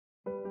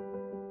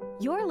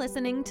You're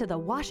listening to the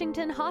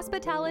Washington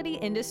Hospitality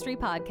Industry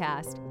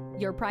Podcast,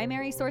 your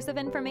primary source of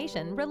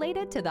information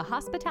related to the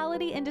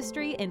hospitality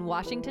industry in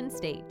Washington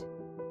State.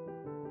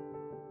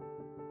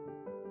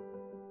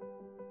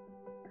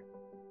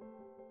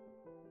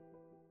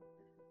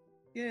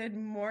 Good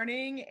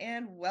morning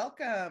and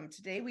welcome.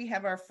 Today we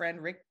have our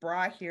friend Rick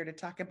Bra here to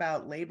talk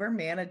about labor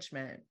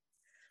management.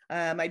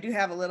 I do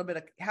have a little bit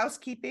of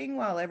housekeeping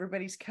while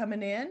everybody's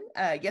coming in.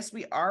 Yes,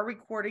 we are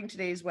recording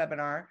today's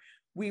webinar.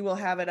 We will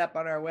have it up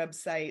on our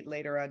website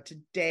later on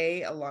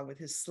today, along with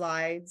his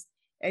slides.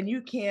 And you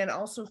can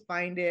also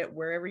find it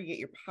wherever you get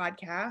your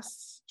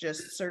podcasts.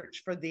 Just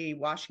search for the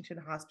Washington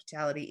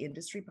Hospitality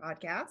Industry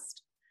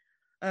Podcast.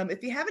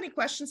 If you have any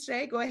questions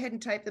today, go ahead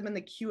and type them in the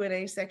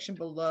Q&A section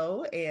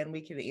below, and we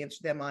can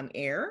answer them on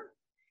air.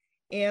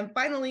 And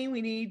finally,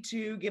 we need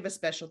to give a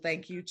special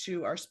thank you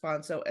to our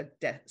sponsor,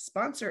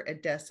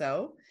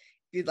 Adesso.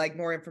 If you'd like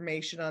more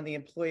information on the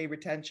Employee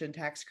Retention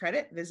Tax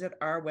Credit, visit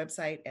our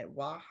website at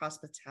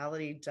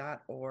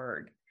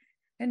wahospitality.org.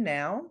 And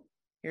now,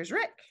 here's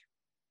Rick.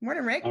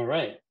 Morning, Rick. All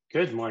right.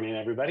 Good morning,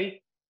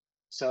 everybody.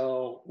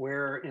 So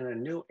we're in a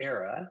new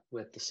era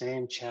with the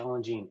same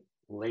challenging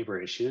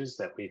labor issues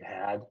that we've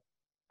had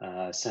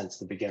since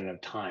the beginning of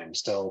time.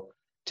 So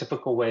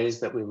typical ways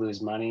that we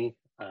lose money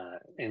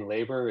in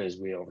labor is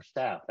we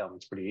overstaff. That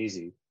one's pretty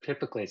easy.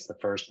 Typically, it's the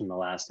first and the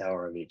last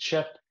hour of each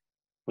shift.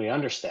 We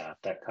understaff.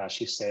 That costs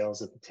you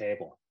sales at the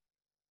table.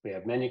 We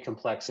have menu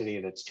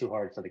complexity that's too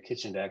hard for the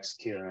kitchen to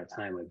execute on a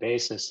timely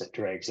basis. It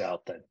drags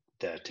out the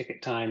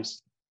ticket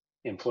times.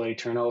 Employee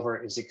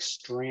turnover is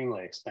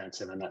extremely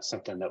expensive, and that's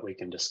something that we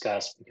can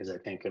discuss, because I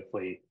think if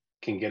we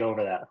can get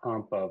over that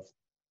hump of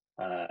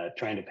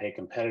trying to pay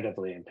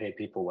competitively and pay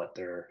people what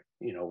they're,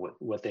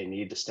 what they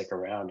need to stick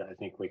around, I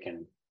think we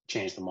can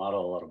change the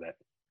model a little bit.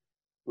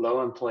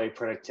 Low employee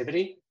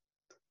productivity,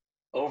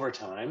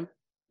 overtime,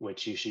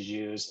 which you should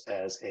use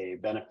as a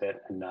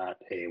benefit and not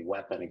a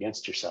weapon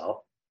against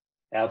yourself.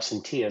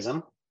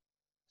 Absenteeism,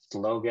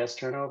 slow guest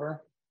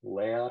turnover,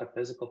 layout of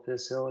physical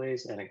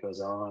facilities, and it goes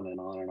on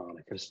and on and on.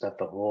 I could have spent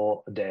the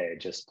whole day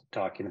just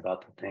talking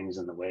about the things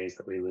and the ways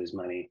that we lose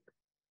money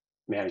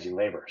managing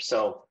labor.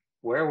 So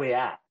where are we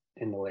at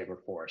in the labor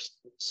force?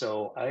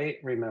 So I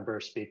remember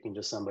speaking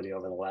to somebody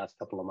over the last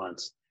couple of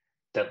months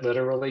that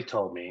literally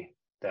told me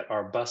that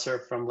our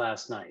busser from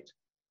last night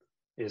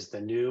is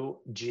the new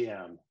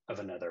GM of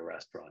another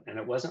restaurant. And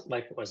it wasn't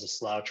like it was a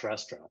slouch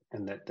restaurant,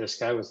 and that this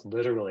guy was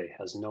literally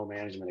has no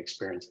management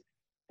experience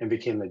and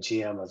became the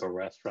GM of a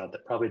restaurant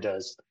that probably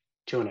does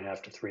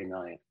 2.5 to 3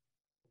 million.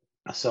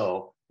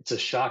 So it's a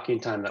shocking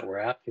time that we're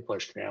at. People are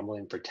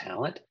scrambling for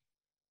talent,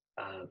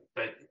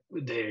 but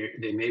they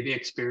may be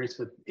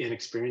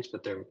inexperienced,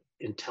 but they're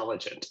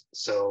intelligent.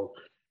 So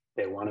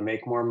they want to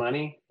make more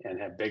money and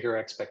have bigger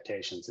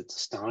expectations. It's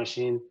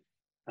astonishing,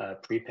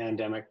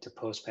 pre-pandemic to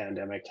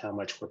post-pandemic, how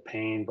much we're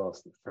paying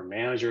both for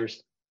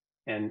managers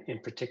and in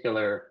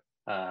particular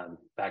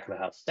back of the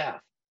house staff.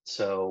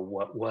 So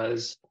what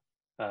was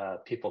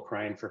people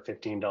crying for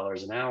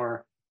 $15 an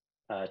hour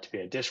to be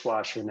a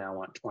dishwasher now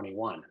want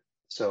 21.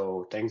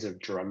 So things have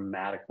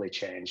dramatically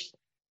changed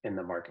in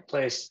the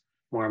marketplace,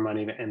 more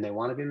money, and they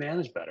want to be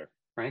managed better,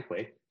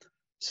 frankly.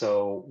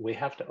 So we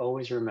have to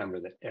always remember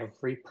that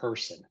every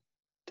person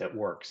that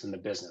works in the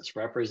business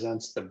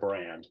represents the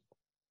brand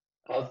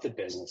of the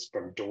business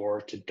from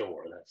door to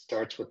door. That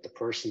starts with the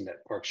person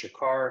that parks your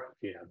car,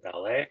 if you have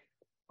valet,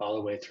 all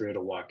the way through to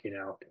walking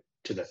out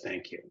to the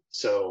thank you.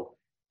 So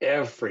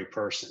every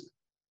person,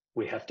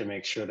 we have to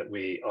make sure that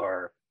we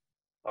are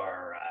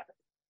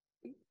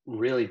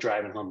really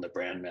driving home the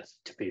brand myth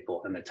to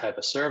people and the type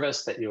of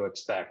service that you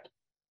expect.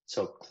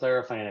 So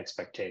clarifying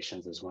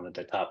expectations is one of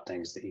the top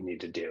things that you need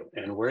to do.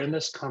 And we're in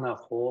this kind of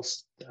whole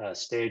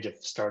stage of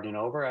starting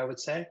over, I would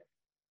say,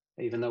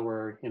 even though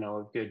we're,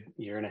 a good 1.5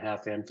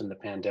 years in from the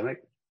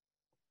pandemic.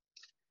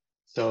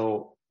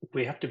 So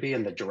we have to be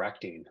in the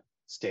directing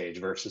stage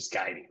versus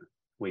guiding.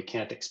 We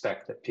can't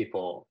expect that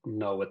people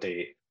know what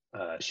they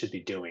should be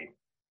doing.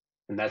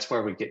 And that's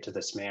where we get to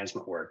this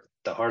management work.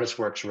 The hardest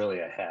work's really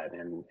ahead.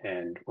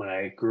 And when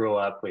I grew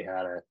up, we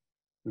had a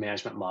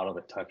management model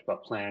that talked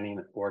about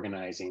planning,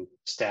 organizing,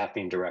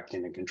 staffing,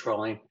 directing, and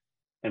controlling.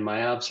 And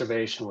my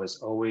observation was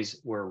always,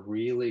 we're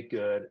really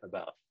good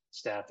about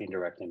staffing,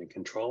 directing, and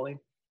controlling,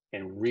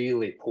 and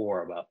really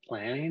poor about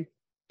planning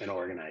and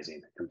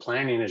organizing. And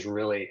planning is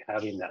really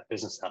having that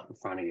business out in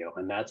front of you.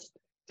 And that's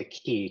the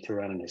key to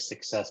running a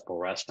successful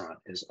restaurant,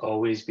 is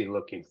always be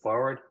looking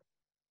forward,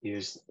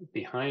 use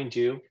behind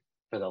you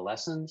for the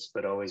lessons,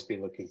 but always be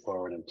looking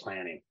forward and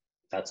planning.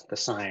 That's the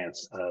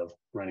science of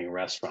running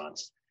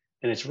restaurants.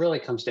 And it really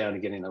comes down to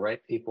getting the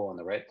right people in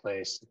the right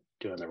place,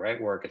 doing the right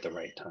work at the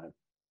right time.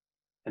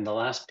 And the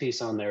last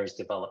piece on there is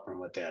develop from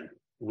within.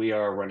 We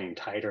are running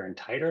tighter and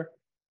tighter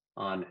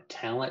on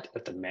talent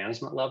at the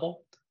management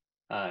level.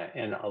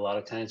 And a lot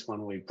of times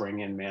when we bring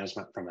in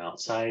management from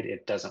outside,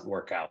 it doesn't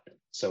work out.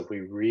 So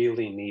we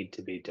really need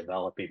to be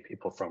developing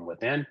people from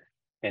within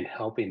and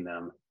helping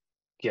them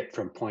get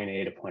from point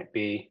A to point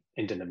B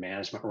into the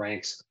management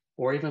ranks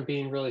or even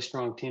being really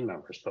strong team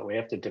members, but we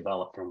have to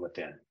develop from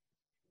within,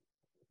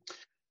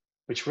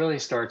 which really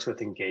starts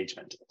with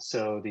engagement.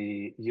 So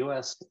the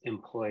US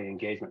employee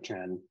engagement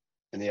trend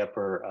in the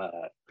upper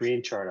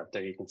green chart up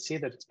there, you can see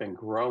that it's been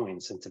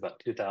growing since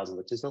about 2000,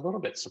 which is a little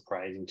bit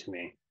surprising to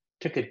me.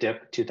 Took a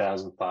dip in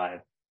 2005,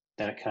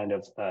 then it kind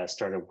of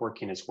started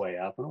working its way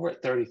up, and we're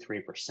at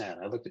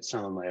 33%. I looked at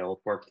some of my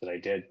old work that I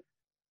did,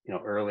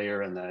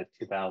 earlier in the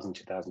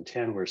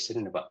 2010, we're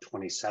sitting about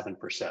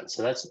 27%.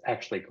 So that's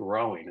actually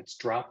growing. It's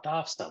dropped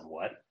off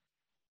somewhat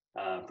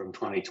from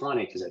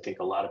 2020 because I think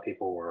a lot of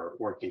people were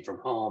working from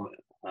home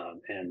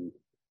and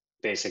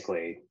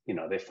basically,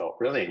 they felt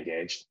really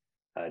engaged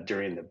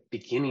during the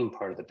beginning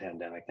part of the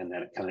pandemic, and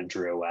then it kind of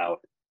drew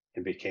out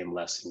and became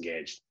less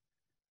engaged.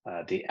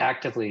 The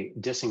actively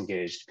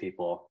disengaged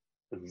people,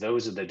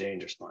 those are the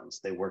dangerous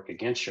ones. They work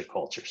against your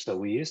culture. So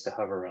we used to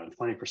hover around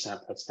 20%,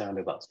 that's down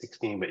to about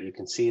 16, but you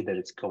can see that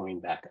it's going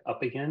back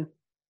up again.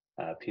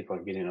 People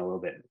are getting a little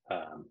bit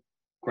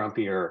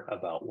grumpier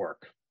about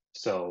work.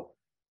 So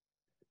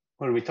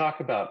when we talk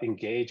about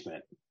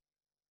engagement,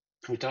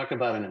 we talk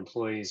about an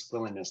employee's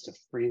willingness to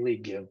freely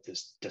give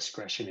this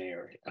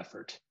discretionary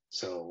effort.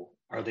 So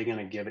are they going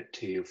to give it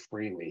to you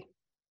freely?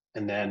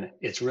 And then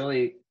it's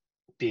really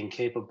being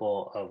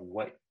capable of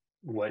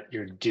what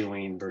you're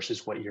doing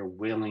versus what you're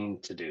willing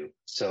to do.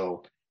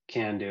 So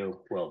can do,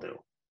 will do.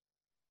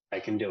 I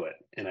can do it,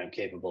 and I'm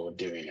capable of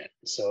doing it.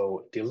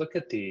 So if you look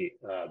at the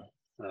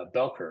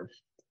bell curve,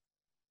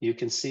 you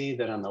can see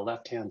that on the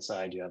left-hand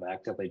side, you have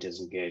actively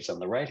disengaged. On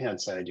the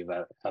right-hand side, you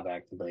have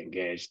actively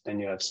engaged. Then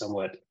you have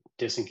somewhat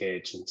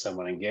disengaged and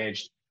somewhat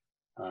engaged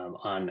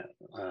on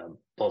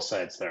both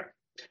sides there.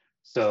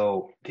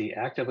 So the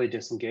actively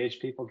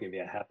disengaged people give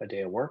you a half a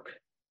day of work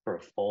for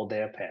a full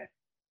day of pay.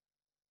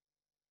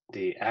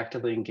 The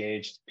actively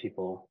engaged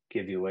people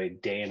give you a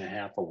day and a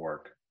half of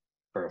work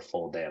for a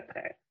full day of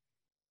pay.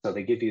 So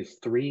they give you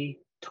 3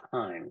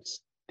 times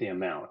the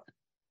amount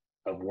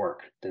of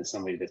work than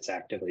somebody that's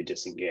actively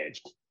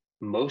disengaged.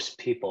 Most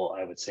people,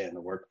 I would say, in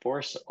the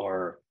workforce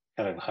are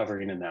kind of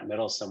hovering in that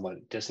middle,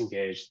 somewhat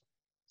disengaged,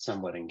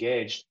 somewhat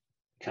engaged,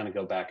 kind of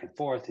go back and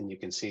forth. And you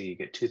can see you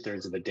get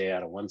 2/3 of a day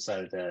out of one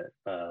side of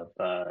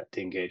the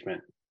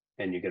engagement,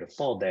 and you get a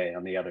full day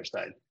on the other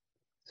side.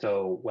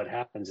 So what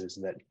happens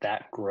is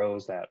that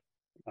grows that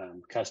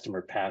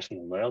customer passion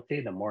and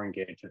loyalty, the more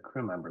engaged your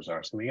crew members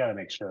are. So we got to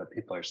make sure that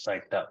people are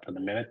psyched up from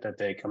the minute that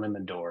they come in the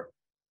door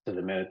to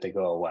the minute they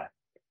go away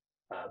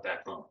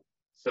back home.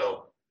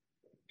 So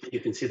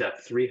you can see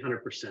that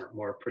 300%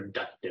 more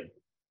productive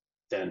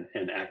than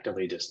an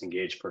actively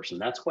disengaged person.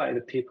 That's why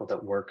the people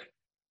that work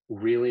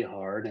really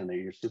hard and they're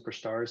your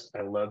superstars,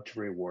 I love to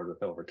reward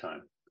with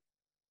overtime,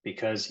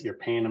 because you're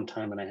paying them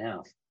time and a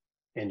half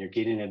and you're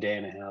getting a day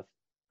and a half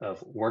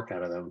of work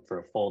out of them for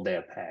a full day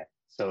of pay.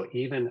 So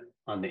even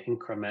on the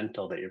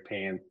incremental that you're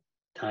paying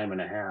time and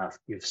a half,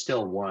 you've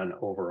still won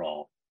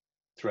overall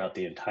throughout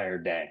the entire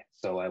day.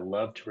 So I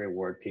love to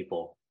reward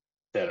people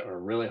that are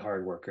really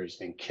hard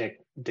workers and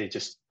they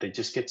just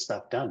get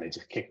stuff done. They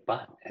just kick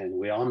butt. And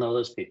we all know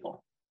those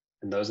people.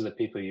 And those are the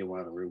people you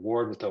want to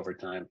reward with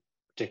overtime,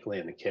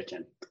 particularly in the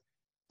kitchen.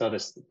 So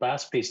this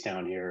last piece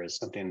down here is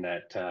something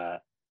that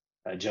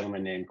a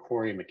gentleman named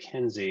Corey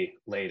McKenzie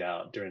laid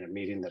out during a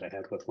meeting that I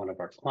had with one of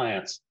our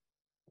clients.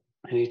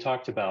 And he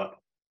talked about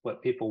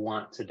what people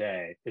want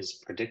today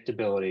is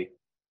predictability,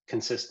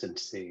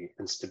 consistency,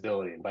 and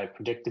stability. And by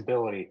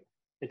predictability,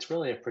 it's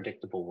really a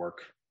predictable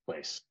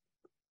workplace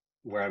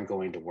where I'm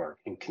going to work.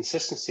 And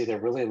consistency, they're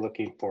really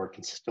looking for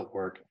consistent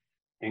work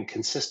and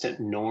consistent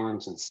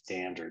norms and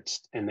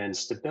standards. And then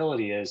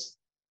stability is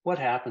what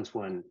happens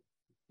when,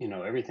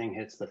 everything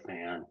hits the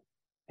fan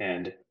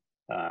and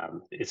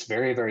it's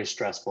very, very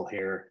stressful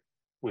here.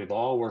 We've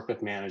all worked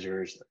with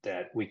managers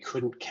that we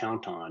couldn't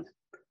count on.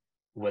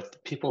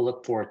 What people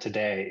look for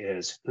today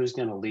is who's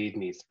going to lead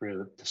me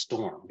through the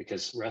storm,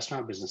 because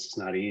restaurant business is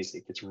not easy.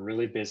 It gets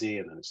really busy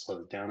and then it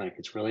slows down and it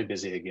gets really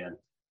busy again.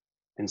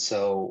 And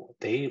so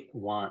they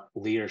want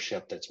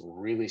leadership that's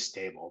really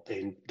stable.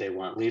 They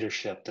want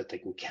leadership that they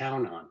can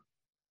count on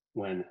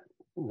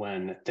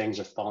when things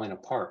are falling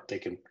apart. They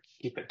can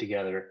keep it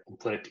together and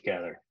put it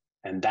together.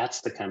 And that's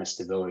the kind of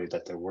stability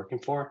that they're working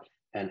for.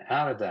 And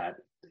out of that,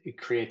 it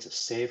creates a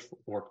safe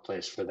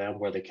workplace for them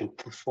where they can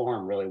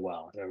perform really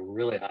well at a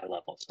really high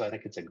level. So I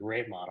think it's a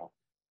great model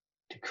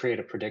to create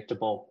a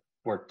predictable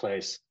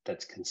workplace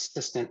that's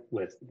consistent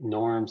with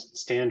norms and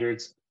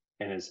standards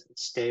and is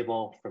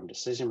stable from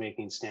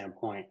decision-making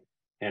standpoint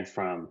and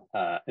from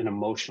an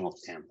emotional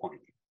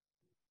standpoint.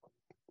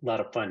 A lot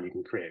of fun you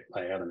can create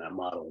by having that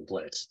model in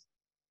place.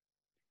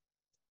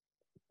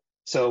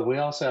 So we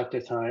also have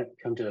to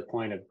come to the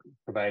point of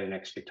providing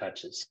extra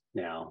touches.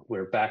 Now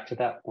we're back to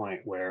that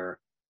point where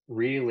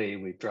really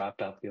we've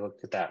dropped off. You look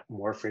at that,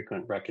 more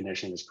frequent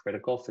recognition is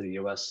critical for the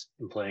US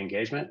employee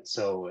engagement.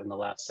 So in the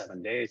last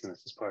 7 days, and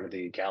this is part of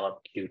the Gallup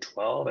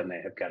Q12, and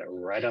they have got it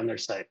right on their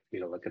site for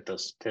you to look at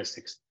those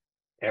statistics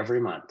every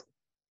month.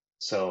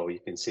 So you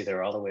can see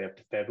they're all the way up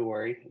to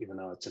February, even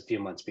though it's a few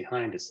months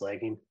behind, it's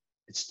lagging.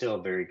 it's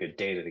still very good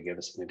data to give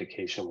us an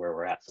indication where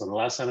we're at. So in the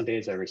last 7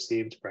 days, I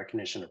received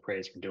recognition or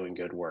praise for doing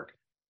good work.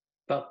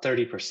 About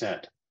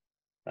 30%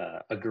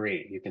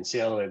 agree. You can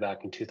see all the way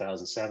back in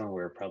 2007, we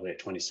were probably at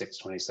 26,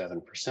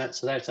 27%.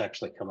 So that's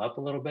actually come up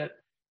a little bit,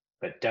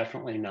 but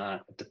definitely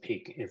not at the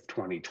peak of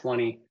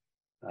 2020,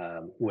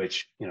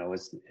 which, you know,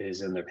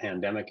 is in the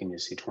pandemic, and you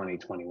see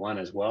 2021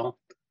 as well.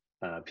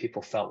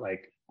 People felt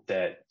like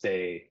that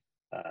they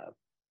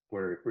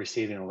were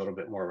receiving a little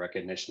bit more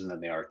recognition than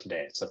they are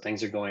today. So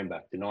things are going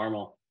back to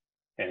normal.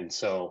 And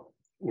so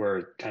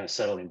we're kind of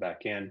settling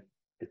back in.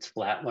 It's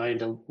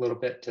flatlined a little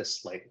bit to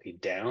slightly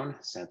down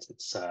since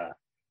it's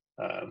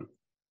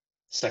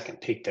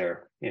second peak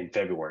there in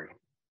February.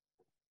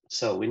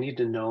 So we need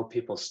to know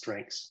people's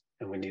strengths,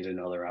 and we need to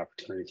know their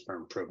opportunities for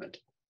improvement.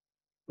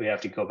 We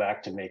have to go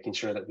back to making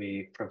sure that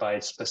we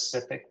provide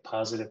specific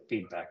positive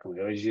feedback. And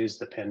we always use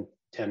the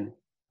 10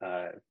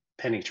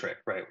 penny trick,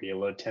 right? Where you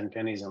load 10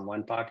 pennies in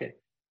one pocket.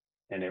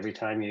 And every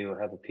time you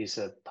have a piece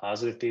of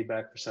positive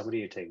feedback for somebody,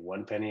 you take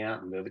 1 penny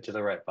out and move it to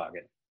the right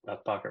pocket,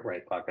 left pocket,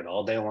 right pocket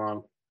all day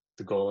long.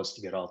 The goal is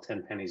to get all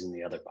 10 pennies in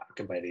the other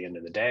pocket by the end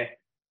of the day.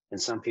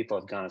 And some people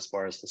have gone as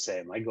far as to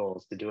say, my goal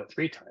is to do it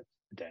 3 times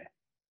a day.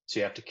 So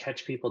you have to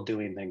catch people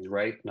doing things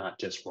right, not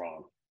just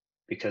wrong.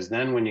 Because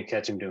then when you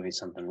catch them doing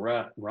something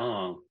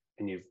wrong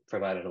and you've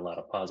provided a lot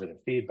of positive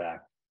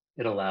feedback,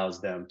 it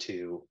allows them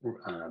to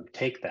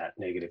take that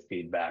negative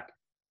feedback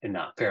and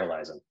not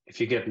paralyze them.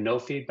 If you give no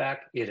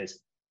feedback, it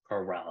is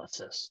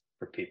paralysis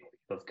for people.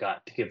 You've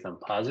got to give them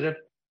positive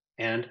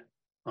and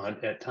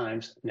at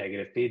times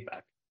negative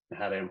feedback on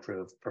how to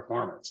improve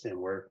performance. And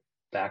we're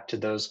back to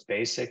those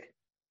basic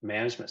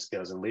management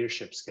skills and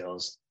leadership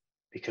skills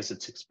because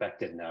it's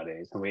expected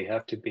nowadays. And we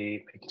have to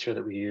be making sure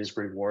that we use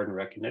reward and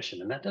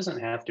recognition. And that doesn't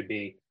have to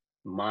be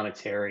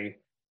monetary,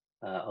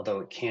 although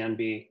it can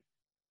be.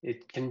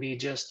 It can be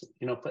just,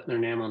 you know, putting their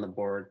name on the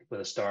board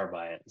with a star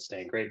by it and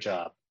saying, great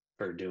job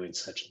for doing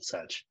such and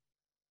such.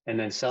 And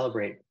then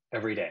celebrate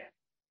every day,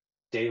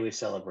 daily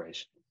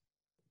celebration.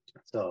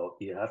 So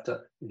you have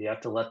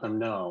to let them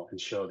know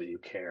and show that you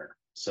care.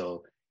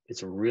 So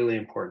it's really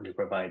important to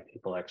provide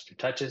people extra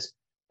touches,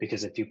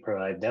 because if you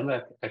provide them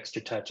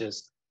extra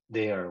touches,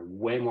 they are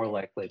way more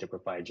likely to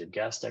provide your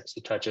guest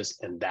extra touches.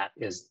 And that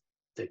is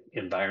the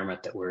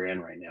environment that we're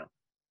in right now.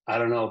 I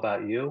don't know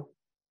about you,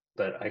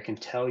 but I can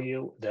tell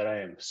you that I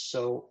am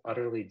so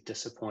utterly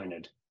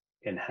disappointed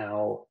in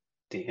how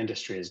the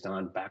industry has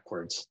gone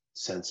backwards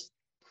since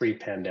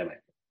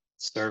pre-pandemic.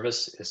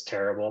 Service is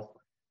terrible.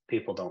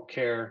 People don't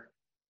care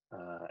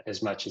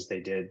as much as they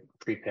did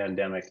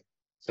pre-pandemic.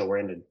 So we're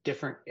in a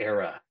different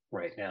era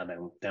right now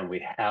than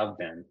we have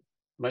been,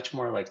 much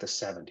more like the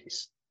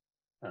 70s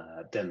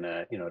than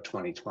the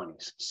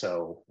 2020s.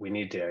 So we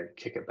need to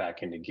kick it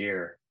back into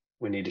gear.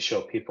 We need to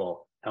show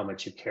people how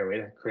much you care. We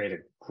have to create a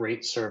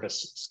great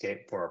service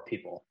scape for our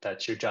people.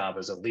 That's your job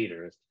as a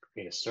leader, is to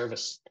create a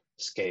service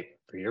scape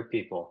for your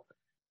people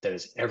that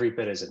is every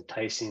bit as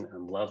enticing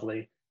and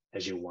lovely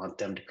as you want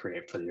them to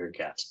create for your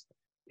guests.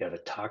 You have a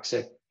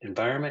toxic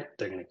environment,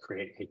 they're going to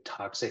create a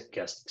toxic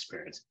guest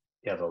experience.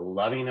 You have a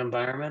loving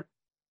environment,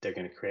 they're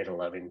going to create a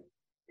loving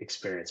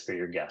experience for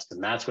your guests.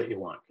 And that's what you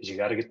want, because you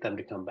got to get them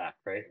to come back,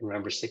 right?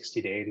 Remember,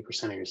 60 to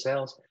 80% of your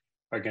sales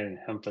are going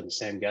to come from the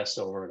same guests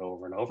over and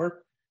over and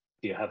over.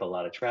 If you have a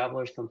lot of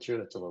travelers come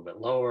through, it's a little bit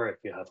lower. If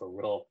you have a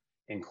real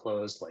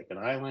enclosed like an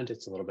island,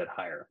 it's a little bit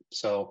higher.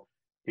 So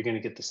you're going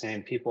to get the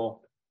same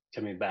people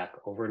coming back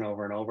over and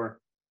over and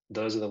over.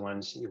 Those are the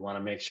ones you want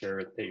to make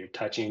sure that you're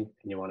touching,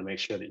 and you want to make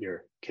sure that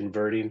you're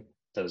converting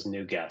those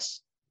new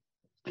guests.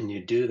 And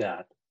you do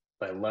that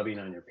by loving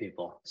on your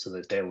people so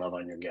that they love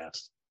on your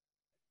guests.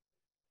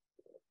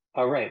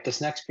 All right,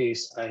 this next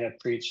piece I have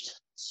preached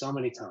so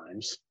many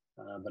times,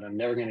 but I'm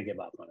never going to give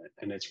up on it.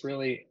 And it's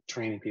really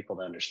training people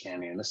to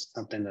understanding. And this is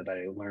something that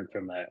I learned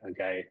from a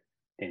guy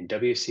named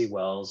W.C.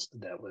 Wells,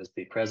 that was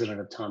the president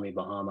of Tommy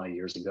Bahama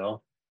years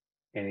ago.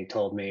 And he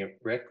told me,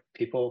 Rick,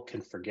 people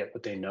can forget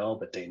what they know,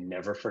 but they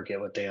never forget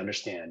what they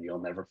understand. You'll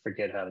never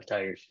forget how to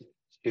tie your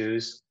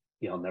shoes.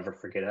 You'll never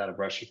forget how to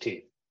brush your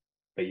teeth,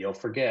 but you'll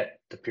forget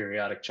the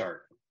periodic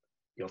chart.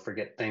 You'll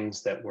forget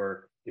things that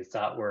you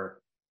thought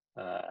were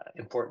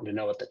important to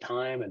know at the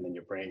time, and then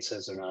your brain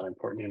says they're not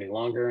important any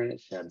longer, and it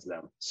sheds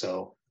them.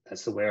 So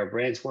that's the way our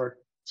brains work.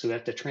 So we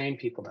have to train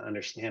people to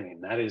understanding.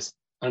 That is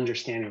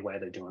understanding why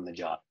they're doing the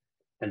job.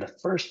 And the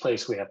first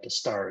place we have to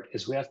start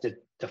is we have to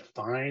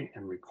define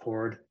and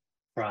record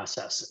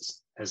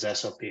processes as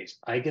SOPs.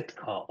 I get the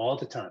call all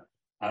the time.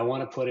 I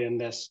want to put in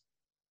this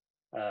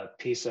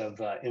piece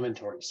of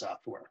inventory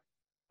software.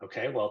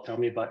 Okay, well, tell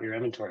me about your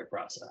inventory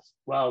process.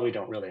 Well, we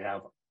don't really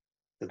have them.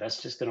 So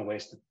that's just going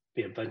to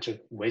be a bunch of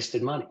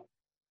wasted money.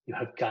 You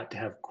have got to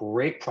have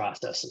great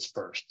processes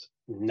first,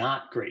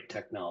 not great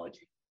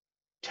technology.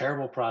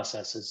 Terrible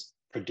processes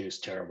produce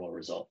terrible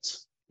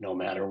results, no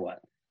matter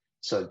what.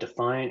 So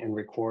define and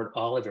record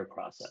all of your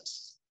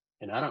processes.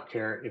 And I don't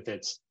care if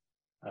it's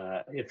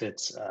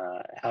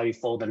how you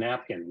fold a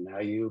napkin, how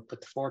you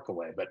put the fork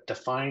away, but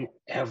define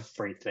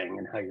everything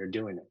and how you're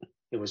doing it.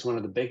 It was one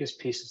of the biggest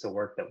pieces of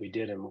work that we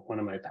did in one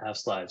of my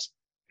past lives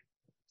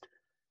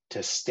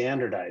to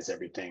standardize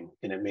everything.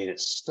 And it made it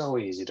so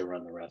easy to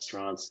run the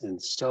restaurants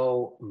and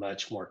so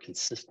much more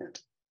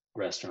consistent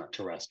restaurant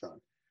to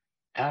restaurant.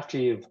 After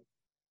you've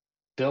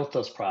built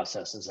those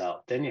processes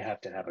out, then you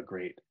have to have a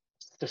great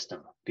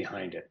system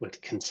behind it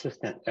with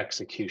consistent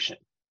execution.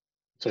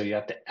 So you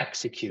have to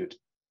execute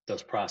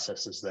those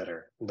processes that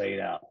are laid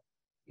out.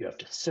 You have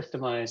to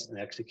systemize and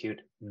execute,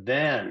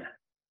 then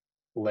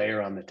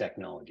layer on the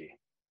technology.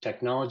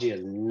 Technology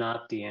is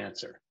not the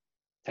answer.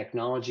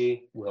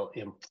 Technology will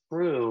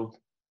improve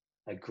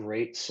a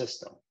great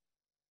system,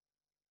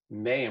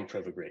 may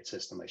improve a great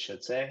system, I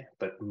should say,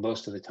 but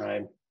most of the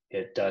time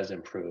it does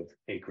improve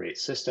a great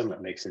system.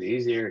 It makes it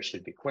easier, it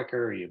should be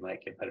quicker, you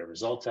might get better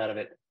results out of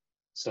it.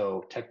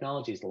 So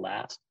technology is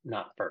last,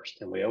 not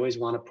first. And we always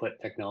want to put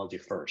technology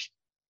first.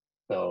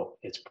 So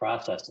it's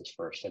processes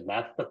first. And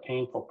that's the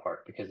painful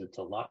part because it's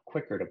a lot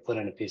quicker to put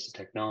in a piece of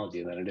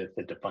technology than it is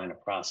to define a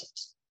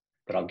process.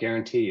 But I'll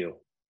guarantee you,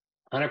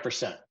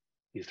 100%,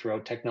 you throw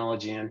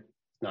technology in,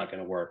 it's not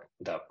going to work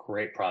without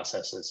great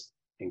processes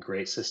and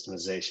great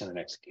systemization and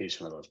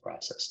execution of those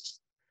processes.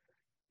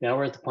 Now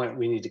we're at the point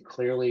we need to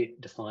clearly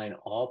define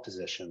all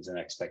positions and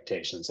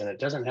expectations. And it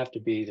doesn't have to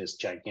be this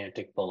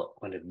gigantic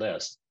bullet-pointed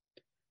list,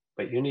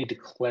 but you need to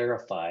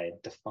clarify,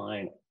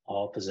 define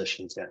all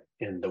positions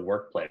in the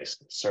workplace,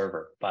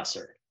 server,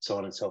 busser, so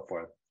on and so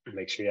forth.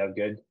 Make sure you have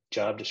good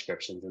job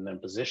descriptions and then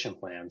position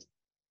plans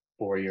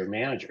for your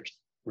managers,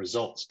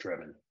 results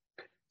driven.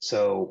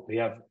 So we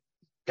have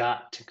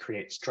got to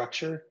create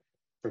structure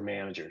for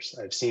managers.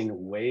 I've seen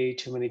way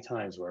too many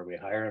times where we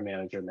hire a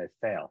manager and they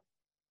fail.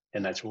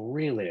 And that's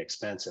really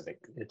expensive.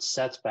 It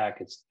sets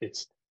back,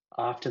 it's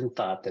often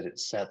thought that it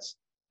sets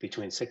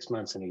between 6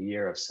 months and a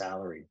year of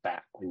salary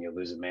back when you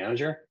lose a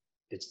manager.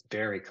 It's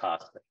very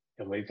costly.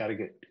 And we've got to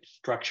get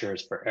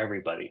structures for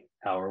everybody.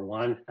 Hour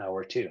one,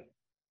 hour two.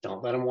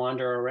 Don't let them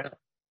wander around.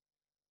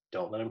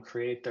 Don't let them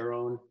create their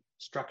own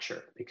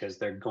structure because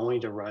they're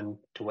going to run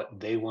to what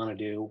they want to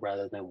do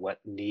rather than what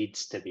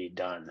needs to be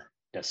done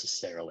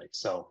necessarily.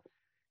 So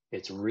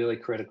it's really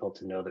critical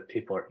to know that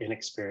people are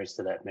inexperienced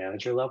to that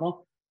manager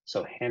level.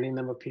 So handing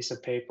them a piece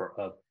of paper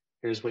of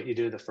here's what you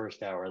do the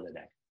first hour of the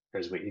day.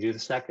 Here's what you do the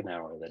second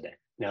hour of the day.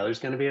 Now there's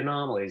going to be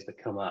anomalies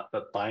that come up,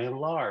 but by and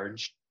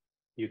large,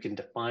 you can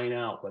define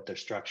out what their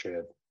structure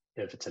is.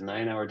 If it's a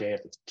 9-hour day,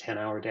 if it's a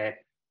 10-hour day,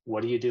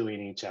 what are you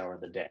doing each hour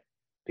of the day?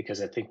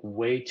 Because I think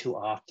way too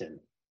often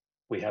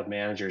we have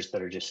managers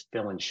that are just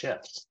filling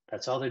shifts.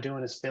 That's all they're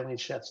doing is filling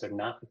shifts. They're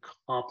not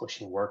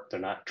accomplishing work. They're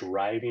not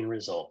driving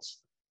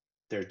results.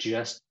 They're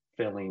just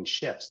filling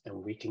shifts.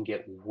 And we can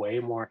get way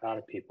more out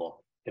of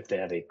people if they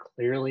have a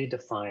clearly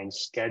defined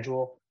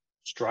schedule,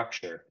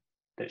 structure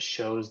that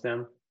shows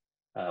them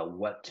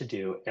what to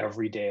do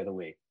every day of the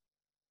week.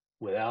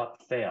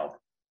 Without fail,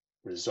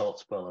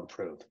 results will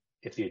improve.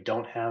 If you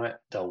don't have it,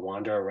 they'll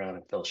wander around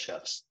and fill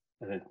shifts.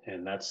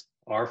 And that's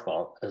our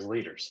fault as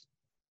leaders.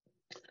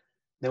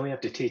 Then we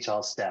have to teach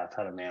all staff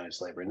how to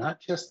manage labor,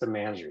 not just the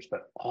managers,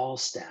 but all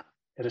staff,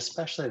 and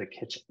especially the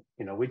kitchen.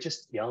 You know, we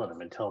just yell at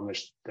them and tell them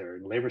their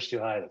labor's too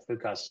high, the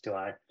food cost is too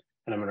high.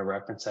 And I'm going to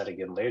reference that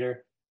again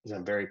later because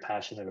I'm very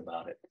passionate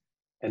about it.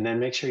 And then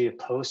make sure you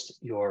post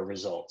your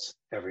results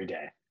every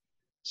day.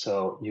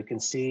 So you can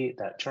see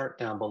that chart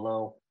down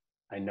below.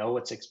 I know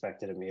what's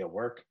expected of me at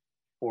work,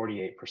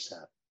 48%.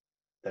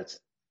 That's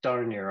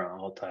darn near an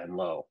all-time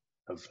low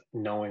of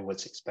knowing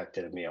what's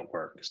expected of me at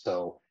work.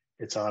 So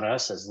it's on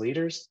us as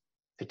leaders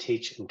to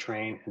teach and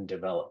train and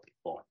develop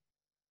people.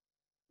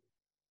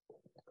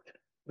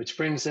 Which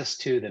brings us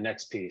to the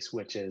next piece,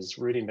 which is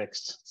Rudy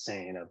Mick's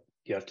saying of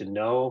you have to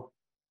know,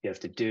 you have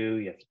to do,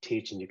 you have to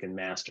teach, and you can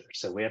master.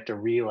 So we have to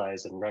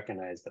realize and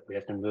recognize that we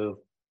have to move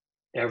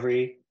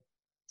every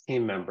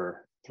team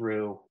member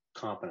through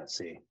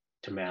competency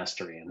to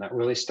mastery. And that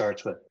really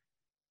starts with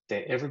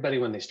everybody,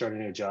 when they start a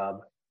new job,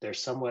 they're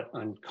somewhat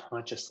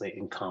unconsciously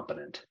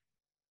incompetent.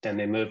 Then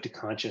they move to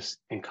conscious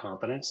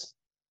incompetence,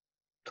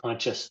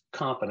 conscious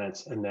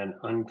competence, and then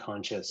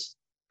unconscious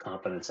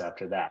competence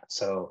after that.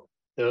 So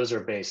those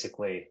are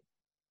basically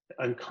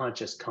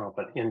unconscious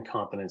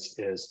incompetence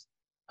is,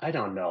 I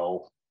don't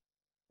know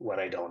what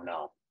I don't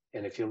know.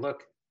 And if you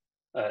look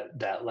at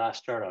that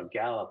last chart on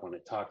Gallup, when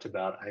it talked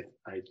about,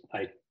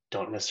 I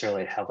don't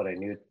necessarily have what I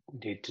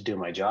need to do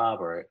my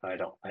job, or I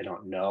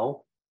don't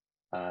know.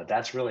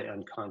 That's really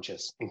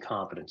unconscious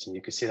incompetence. And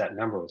you can see that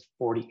number was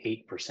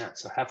 48%.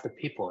 So half the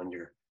people in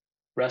your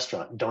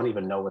restaurant don't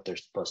even know what they're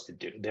supposed to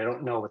do. They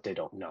don't know what they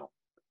don't know.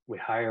 We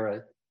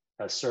hire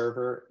a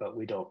server, but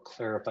we don't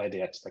clarify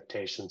the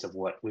expectations of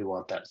what we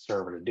want that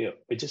server to do.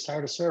 We just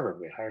hired a server.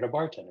 We hired a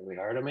bartender. We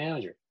hired a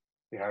manager.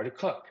 We hired a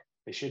cook.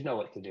 They should know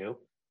what to do.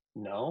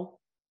 No,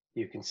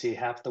 you can see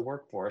half the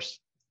workforce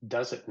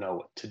doesn't know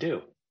what to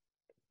do,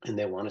 and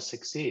they want to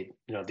succeed.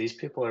 You know, these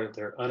people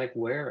they're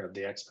unaware of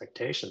the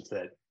expectations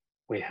that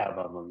we have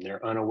of them.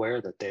 They're unaware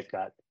that they've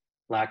got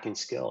lacking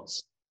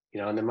skills,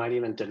 you know, and they might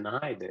even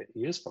deny the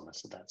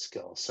usefulness of that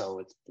skill. So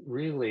it's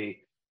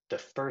really the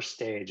first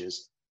stage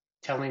is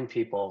telling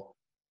people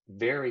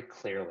very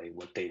clearly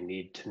what they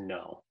need to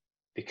know,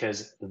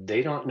 because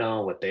they don't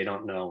know what they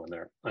don't know when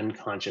they're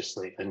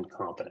unconsciously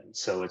incompetent.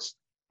 So it's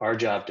our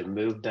job to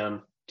move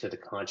them to the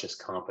conscious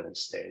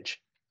competence stage.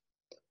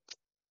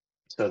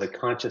 So the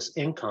conscious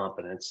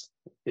incompetence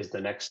is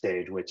the next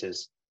stage, which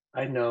is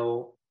I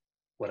know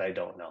what I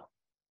don't know.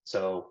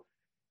 So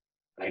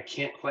I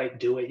can't quite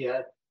do it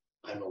yet.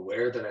 I'm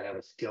aware that I have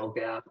a skill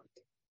gap.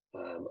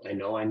 I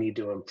know I need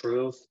to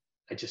improve.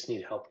 I just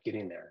need help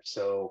getting there.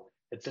 So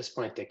at this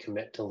point, they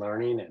commit to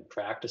learning and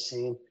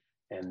practicing,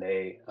 and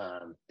they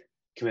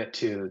commit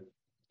to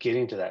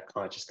getting to that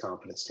conscious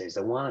competence stage.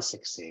 They want to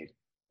succeed.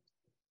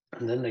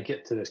 And then they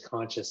get to this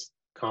conscious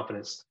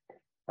competence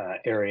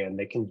area, and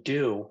they can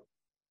do.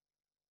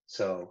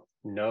 So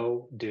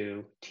know,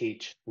 do,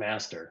 teach,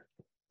 master.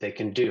 They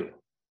can do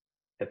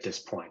at this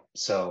point.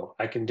 So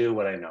I can do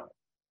what I know.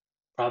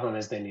 Problem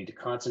is they need to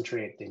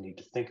concentrate. They need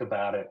to think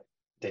about it.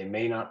 They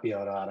may not be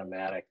on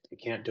automatic. They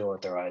can't do it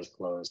with their eyes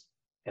closed.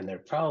 And they're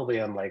probably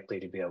unlikely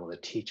to be able to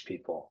teach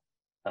people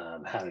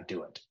how to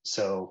do it.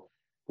 So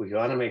we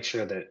want to make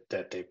sure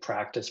that they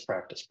practice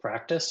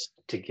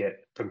to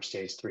get from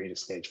stage 3 to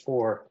stage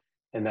 4.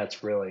 And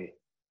that's really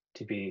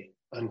to be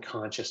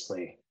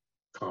unconsciously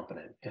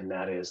competent. And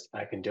that is,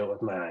 I can do it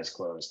with my eyes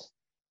closed.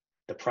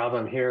 The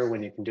problem here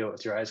when you can do it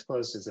with your eyes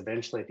closed is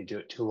eventually if you do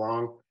it too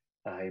long,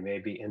 you may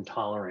be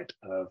intolerant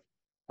of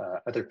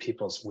other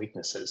people's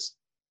weaknesses.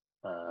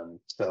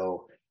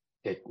 So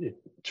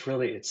it's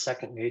really, it's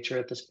second nature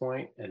at this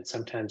point. And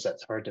sometimes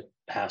that's hard to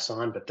pass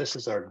on, but this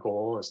is our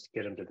goal, is to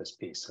get them to this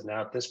piece. So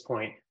now at this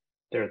point,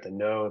 they're at the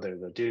know, they're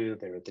the do,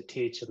 they're at the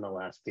teach. And the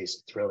last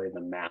piece, it's really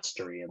the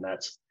mastery. And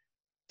that's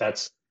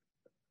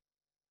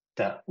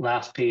that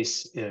last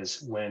piece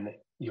is when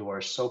you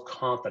are so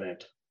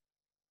confident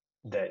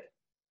that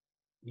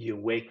you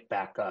wake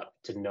back up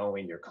to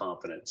knowing your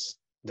confidence,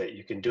 that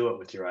you can do it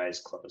with your eyes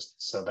closed.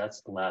 So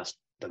that's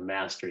the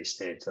mastery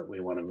stage that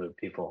we want to move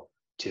people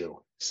to.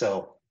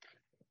 So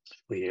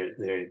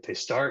they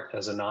start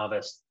as a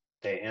novice,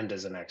 they end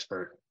as an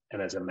expert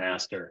and as a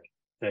master.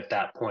 And at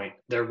that point,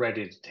 they're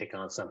ready to take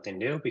on something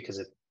new, because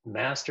if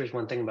masters,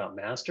 one thing about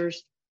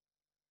masters,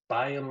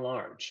 by and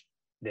large,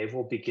 they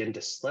will begin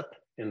to slip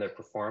in their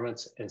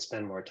performance and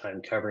spend more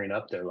time covering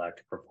up their lack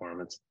of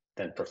performance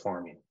than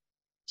performing.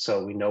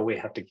 So we know we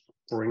have to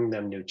bring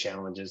them new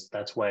challenges.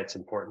 That's why it's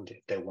important.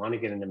 If they want to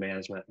get into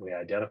management, we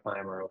identify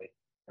them early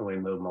and we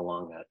move them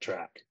along that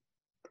track.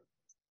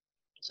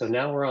 So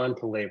now we're on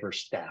to labor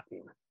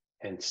staffing.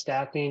 And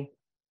staffing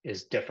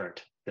is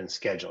different than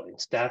scheduling.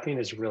 Staffing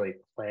is really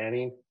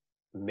planning,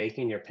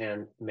 making your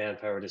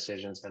manpower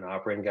decisions and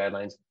operating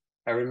guidelines.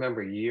 I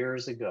remember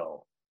years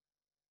ago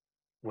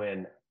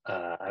when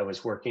I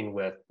was working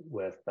with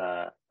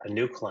a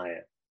new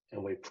client,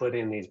 and we put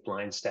in these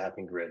blind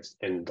staffing grids,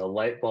 and the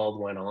light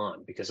bulb went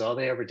on, because all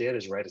they ever did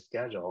is write a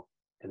schedule,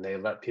 and they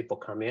let people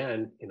come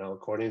in,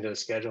 according to the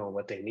schedule and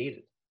what they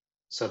needed.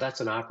 So that's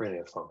an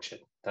operating function.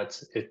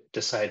 It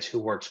decides who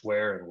works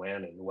where and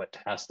when and what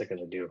tasks they're going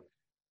to do.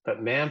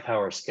 But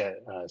manpower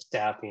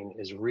staffing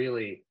is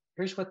really,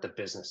 here's what the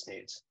business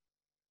needs.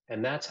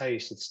 And that's how you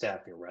should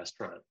staff your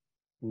restaurant,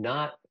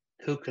 not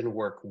who can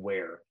work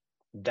where.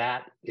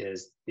 That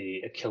is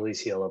the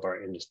Achilles heel of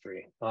our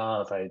industry.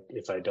 Oh,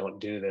 if I don't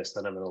do this,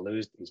 then I'm going to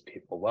lose these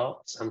people.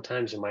 Well,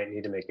 sometimes you might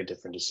need to make a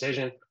different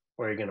decision,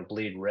 or you're going to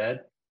bleed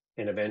red,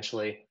 and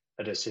eventually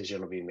a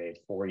decision will be made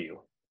for you.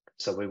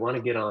 So we want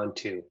to get on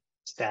to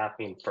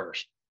staffing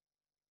first,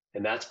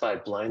 and that's by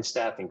blind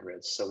staffing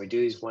grids. So we do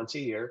these once a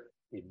year.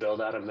 You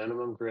build out a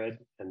minimum grid,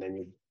 and then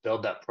you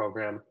build that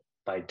program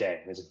by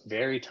day. It's a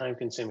very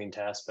time-consuming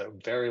task,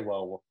 but very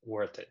well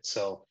worth it.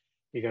 So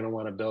you're going to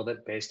want to build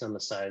it based on the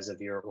size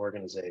of your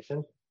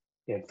organization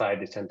in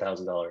 $5,000 to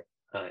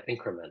 $10,000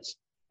 increments.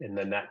 And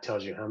then that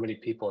tells you how many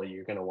people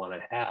you're going to want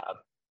to have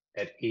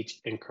at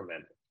each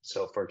increment.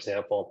 So for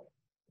example,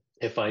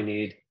 if I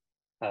need,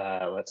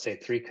 let's say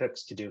 3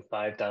 cooks to do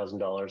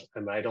 $5,000, I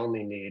might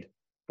only need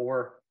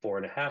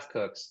 4.5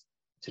 cooks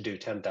to do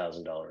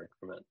 $10,000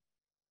 increment.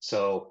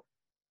 So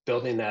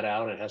building that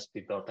out, it has to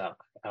be built out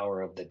by hour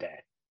of the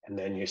day. And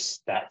then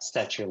that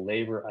sets your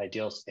labor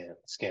ideal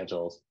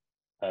schedules.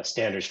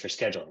 Standards for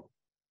scheduling.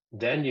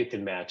 Then you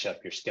can match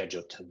up your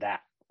schedule to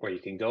that, where you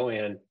can go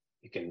in,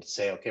 you can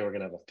say, okay, we're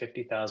going to have a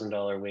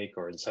 $50,000 week,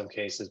 or in some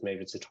cases,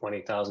 maybe it's a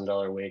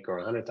 $20,000 week or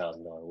a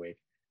 $100,000 week.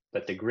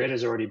 But the grid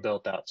is already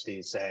built out. So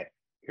you say,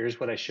 here's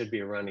what I should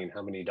be running,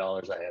 how many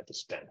dollars I have to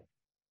spend.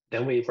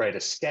 Then we write a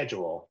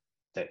schedule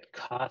that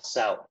costs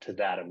out to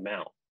that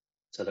amount,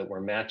 so that we're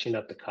matching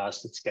up the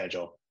costed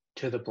schedule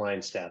to the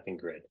blind staffing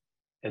grid.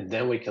 And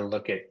then we can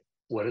look at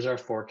what is our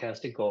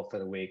forecasted goal for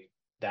the week.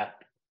 That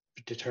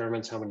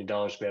determines how many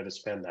dollars we have to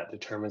spend. That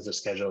determines the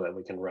schedule that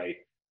we can write.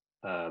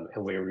 And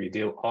we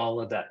review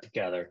all of that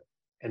together.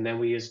 And then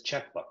we use a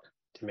checkbook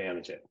to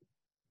manage it.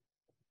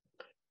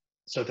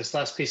 So this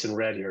last piece in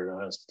red here,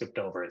 I skipped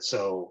over it.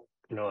 So,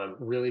 I'm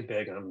really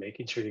big on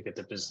making sure you get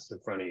the business in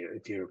front of you.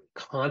 If you're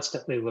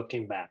constantly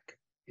looking back,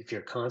 if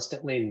you're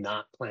constantly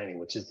not planning,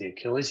 which is the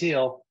Achilles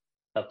heel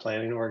of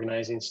planning,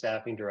 organizing,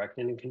 staffing,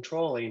 directing, and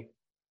controlling,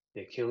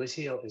 the Achilles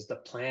heel is the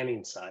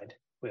planning side.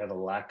 We have a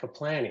lack of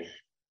planning.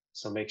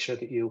 So make sure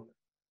that you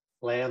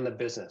plan the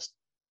business.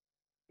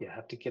 You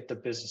have to get the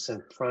business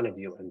in front of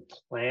you and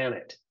plan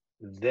it.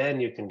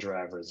 Then you can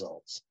drive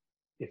results.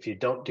 If you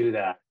don't do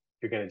that,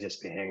 you're going to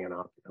just be hanging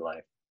on for your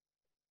life.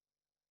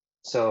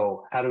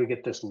 So how do we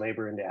get this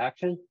labor into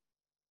action?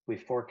 We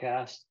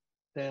forecast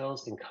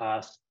sales and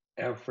costs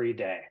every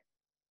day,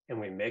 and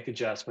we make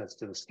adjustments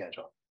to the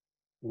schedule.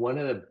 One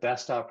of the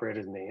best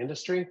operators in the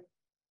industry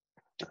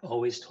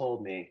always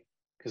told me,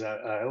 because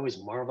I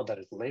always marveled at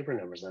his labor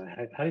numbers, and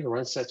how do you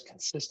run such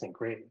consistent,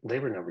 great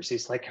labor numbers?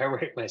 He's like, I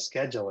write my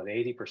schedule at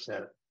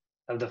 80%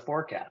 of the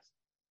forecast.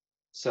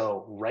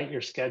 So write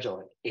your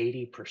schedule at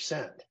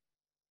 80%.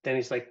 Then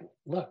he's like,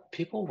 look,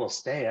 people will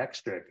stay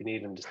extra if you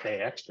need them to stay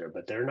extra,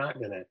 but they're not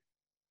gonna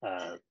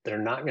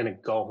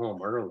go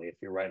home early if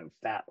you write them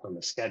fat on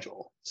the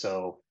schedule.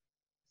 So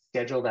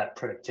schedule that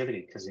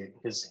productivity, because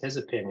his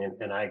opinion,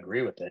 and I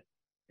agree with it,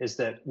 is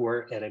that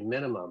we're at a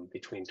minimum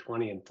between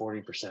 20 and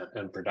 40%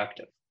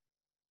 unproductive.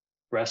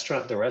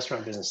 The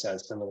restaurant business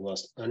has some of the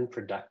most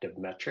unproductive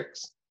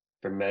metrics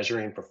for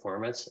measuring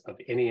performance of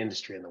any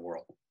industry in the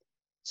world.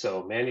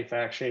 So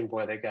manufacturing,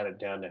 boy, they got it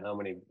down to how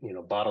many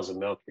bottles of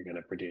milk you're going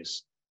to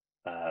produce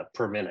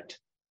per minute.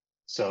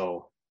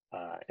 So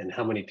and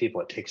how many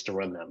people it takes to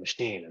run that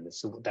machine, and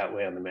it's that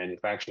way on the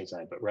manufacturing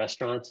side. But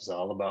restaurants is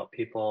all about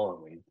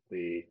people, and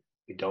we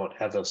don't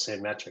have those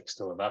same metrics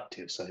to live up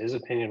to. So his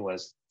opinion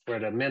was we're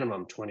at a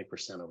minimum 20%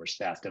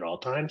 overstaffed at all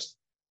times.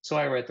 So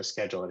I write the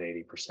schedule at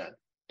 80%.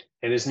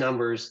 And his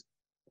numbers,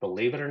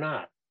 believe it or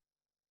not,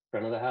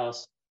 front of the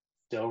house,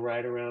 still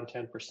right around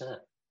 10%.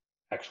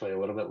 Actually a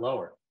little bit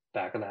lower.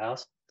 Back of the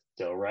house,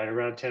 still right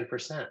around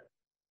 10%,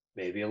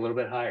 maybe a little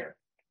bit higher,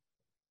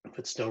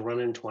 but still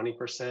running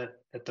 20%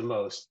 at the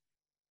most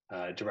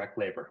direct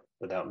labor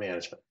without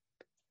management.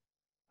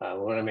 We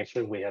want to make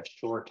sure we have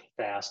short,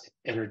 fast,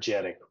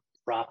 energetic,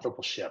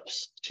 profitable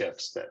shifts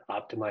that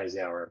optimize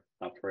our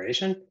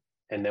operation.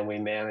 And then we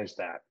manage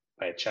that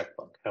by a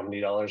checkbook. How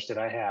many dollars did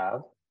I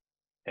have?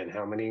 And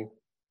how many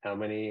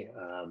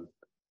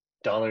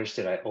dollars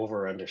did I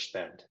over or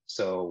underspend?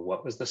 So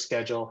what was the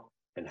schedule,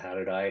 and how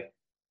did I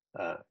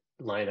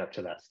line up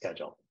to that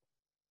schedule?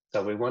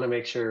 So we want to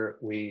make sure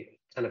we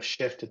kind of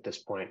shift at this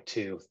point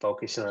to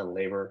focusing on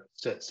labor,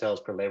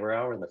 sales per labor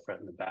hour in the front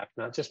and the back,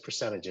 not just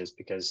percentages,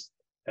 because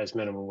as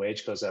minimum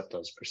wage goes up,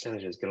 those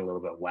percentages get a little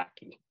bit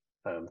wacky,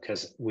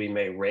 because we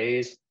may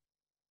raise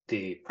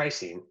the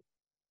pricing,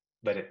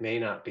 but it may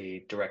not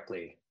be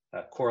directly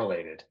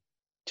correlated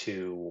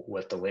to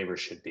what the labor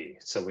should be.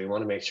 So we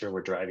want to make sure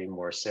we're driving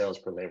more sales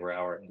per labor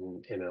hour,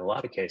 and in a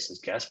lot of cases,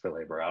 guests per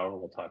labor hour.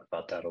 We'll talk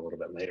about that a little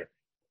bit later.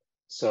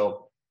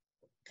 So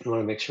we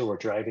want to make sure we're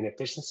driving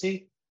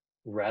efficiency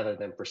rather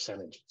than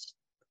percentages.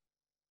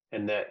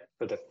 And that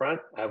for the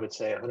front, I would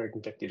say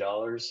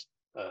 $150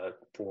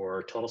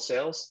 for total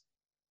sales.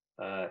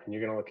 And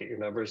you're going to look at your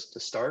numbers to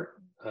start,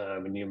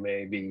 and you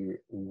may be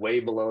way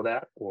below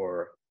that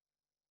or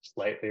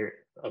slightly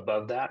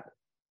above that,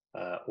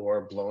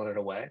 or blowing it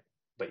away.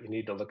 But you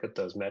need to look at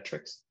those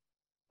metrics.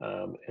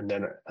 And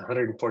then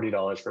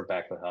 $140 for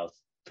back of the house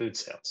food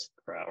sales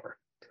per hour.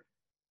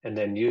 And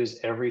then use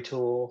every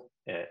tool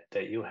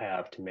that you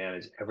have to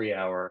manage every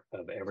hour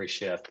of every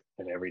shift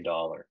and every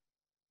dollar.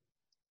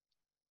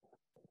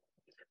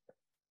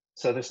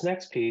 So this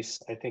next piece,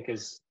 I think,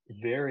 is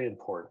very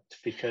important,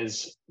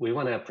 because we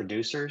want to have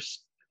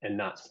producers and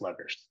not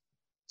sluggers.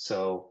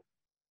 So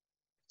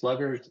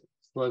sluggers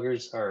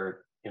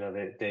are,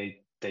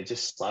 they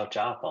just slouch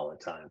off all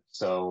the time.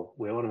 So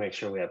we want to make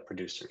sure we have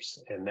producers,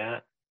 and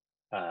that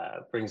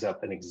brings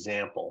up an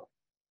example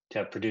to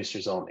have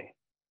producers only.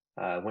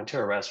 I went to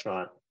a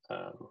restaurant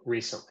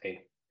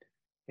recently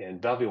in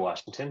Bellevue,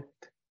 Washington,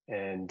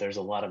 and there's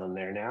a lot of them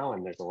there now,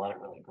 and there's a lot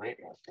of really great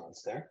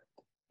restaurants there.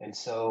 And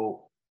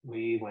so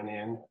we went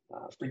in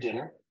for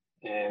dinner,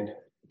 and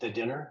the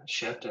dinner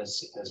shift,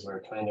 as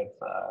we're kind of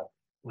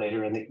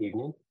later in the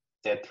evening,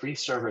 they had 3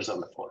 servers on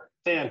the floor.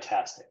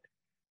 Fantastic.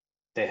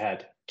 They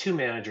had 2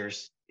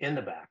 managers in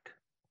the back.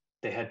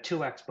 They had 2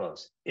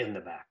 expos in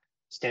the back,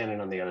 standing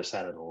on the other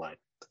side of the line.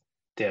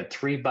 They had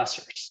 3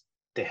 bussers.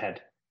 They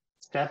had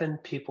 7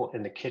 people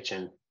in the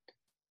kitchen,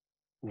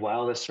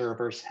 while the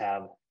servers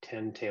have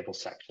 10 table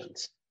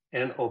sections.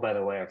 And oh, by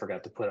the way, I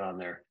forgot to put on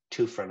there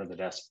 2 front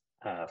desk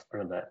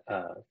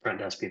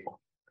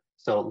people.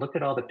 So look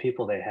at all the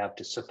people they have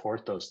to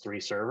support those 3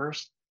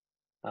 servers.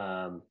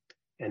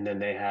 And then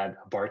they had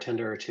a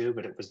bartender or 2,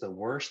 but it was the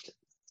worst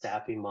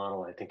staffing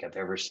model I think I've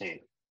ever seen.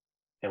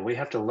 And we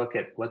have to look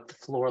at what the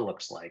floor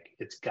looks like.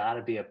 It's got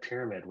to be a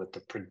pyramid with the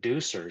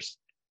producers,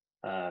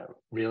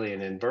 really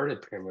an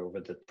inverted pyramid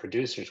with the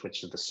producers,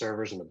 which are the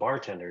servers and the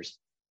bartenders,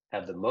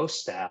 have the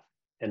most staff,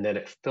 and then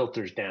it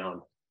filters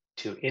down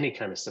to any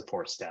kind of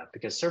support staff,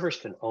 because servers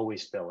can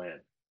always fill in,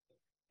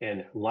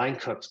 and line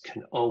cooks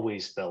can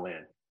always fill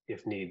in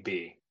if need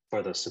be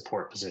for those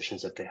support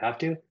positions if they have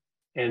to,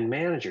 and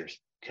managers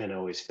can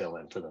always fill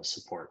in for those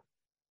support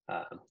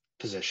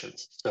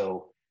positions.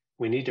 So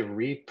we need to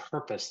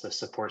repurpose the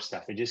support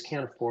staff. We just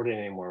can't afford it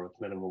anymore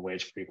with minimum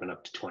wage creeping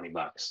up to $20.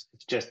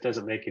 It just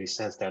doesn't make any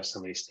sense to have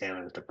somebody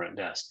standing at the front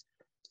desk.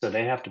 So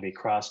they have to be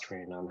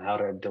cross-trained on how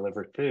to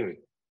deliver food,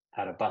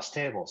 how to bus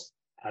tables,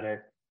 how to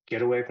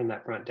get away from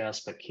that front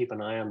desk, but keep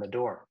an eye on the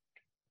door.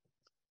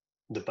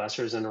 The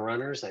bussers and the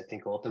runners, I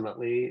think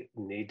ultimately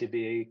need to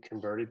be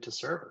converted to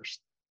servers.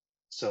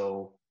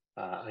 So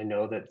I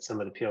know that some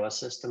of the POS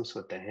systems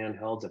with the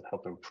handhelds have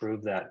helped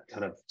improve that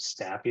kind of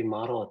staffing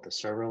model at the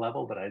server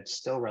level, but I'd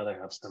still rather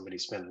have somebody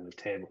spending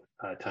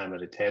the time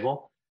at a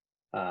table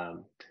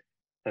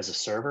as a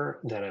server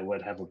than I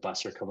would have a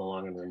busser come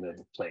along and remove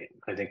the plate.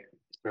 I think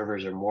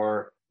servers are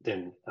more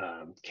than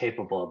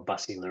capable of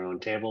bussing their own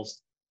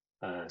tables.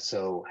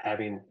 So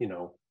having,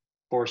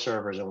 4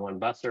 servers and 1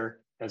 busser,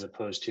 as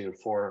opposed to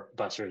 4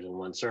 bussers and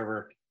 1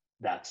 server,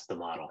 that's the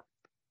model.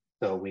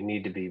 So we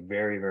need to be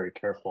very, very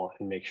careful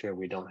and make sure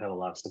we don't have a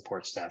lot of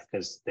support staff,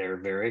 because they're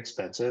very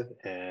expensive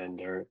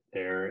and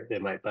they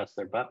might bust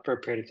their butt for a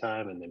period of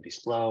time and then be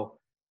slow,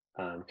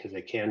 because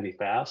they can be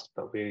fast,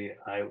 but we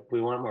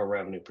want more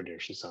revenue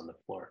producers on the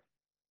floor.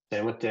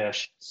 Same with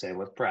dish, same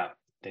with prep.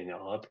 They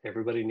know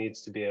everybody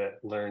needs to be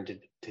learn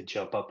to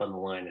jump up on the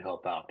line and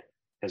help out.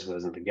 As well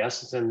as the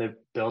guests in the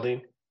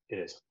building, it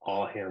is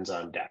all hands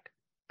on deck.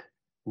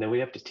 And then we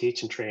have to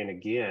teach and train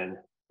again,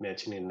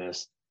 mentioning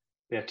this,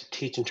 we have to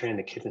teach and train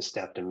the kitchen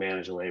staff to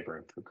manage labor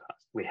and food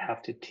costs. We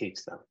have to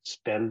teach them,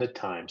 spend the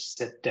time,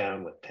 sit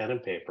down with pen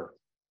and paper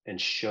and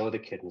show the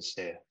kitchen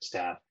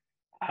staff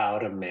how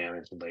to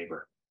manage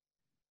labor.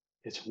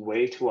 It's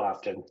way too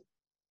often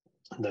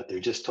that they're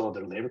just told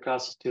their labor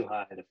cost is too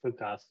high, the food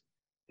cost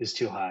is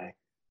too high.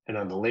 And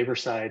on the labor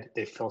side,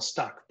 they feel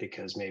stuck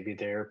because maybe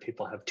their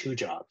people have 2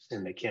 jobs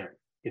and they can't,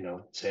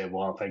 say,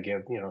 well, if I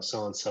give,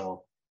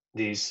 so-and-so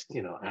these,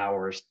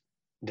 hours,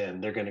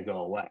 then they're going to go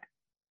away.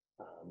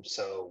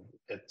 So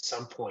at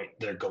some point,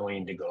 they're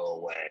going to go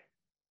away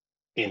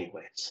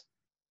anyways.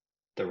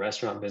 The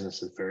restaurant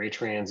business is very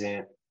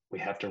transient. We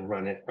have to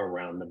run it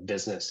around the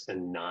business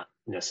and not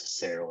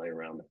necessarily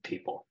around the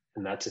people.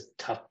 And that's a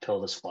tough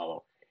pill to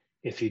swallow.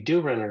 If you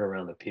do run it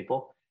around the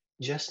people,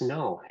 just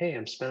know, hey,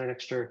 I'm spending an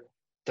extra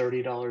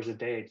 $30 a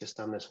day just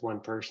on this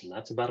one person.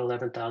 That's about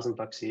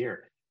 $11,000 a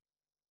year.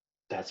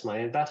 That's my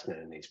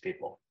investment in these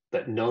people.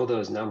 But know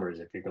those numbers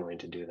if you're going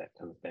to do that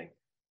kind of thing.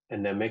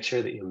 And then make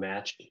sure that you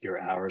match your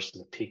hours to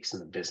the peaks in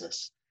the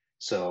business.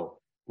 So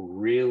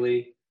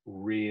really,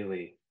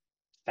 really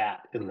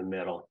fat in the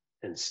middle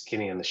and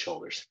skinny in the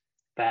shoulders.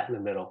 Fat in the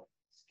middle,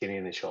 skinny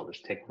in the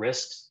shoulders. Take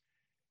risks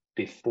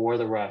before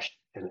the rush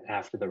and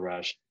after the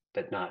rush,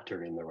 but not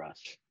during the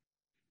rush.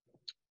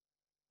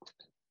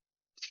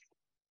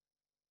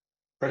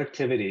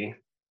 Productivity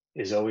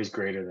is always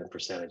greater than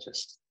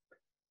percentages.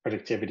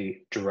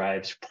 Productivity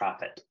drives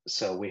profit.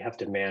 So we have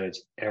to manage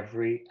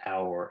every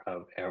hour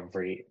of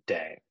every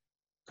day.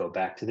 Go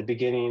back to the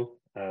beginning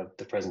of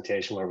the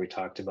presentation where we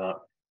talked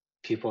about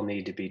people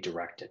need to be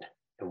directed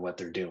in what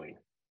they're doing.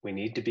 We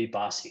need to be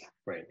bossy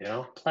right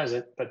now,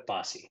 pleasant, but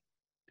bossy,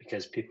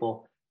 because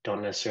people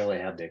don't necessarily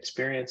have the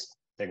experience.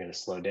 They're going to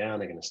slow down.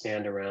 They're going to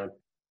stand around.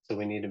 So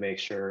we need to make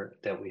sure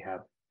that we have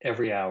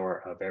every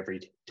hour of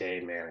every day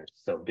managed.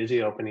 So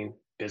busy opening,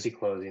 busy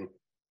closing,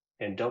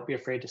 and don't be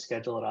afraid to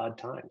schedule at odd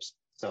times.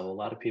 So a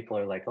lot of people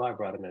are like, oh, I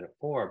brought them in at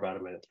 4, I brought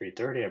them in at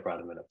 3:30, I brought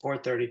them in at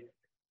 4:30,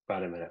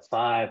 brought them in at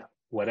 5,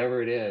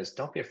 whatever it is.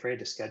 Don't be afraid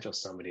to schedule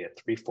somebody at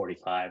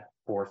 3:45,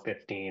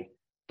 4:15,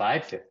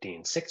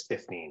 5:15,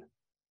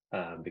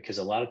 6:15, because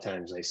a lot of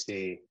times I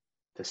see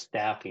the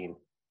staffing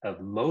of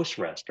most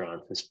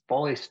restaurants is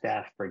fully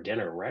staffed for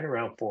dinner right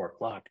around 4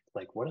 o'clock.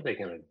 Like, what are they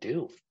going to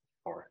do?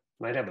 Or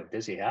might have a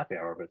busy happy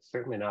hour, but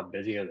certainly not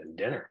busier than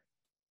dinner.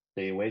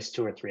 So you waste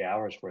 2 or 3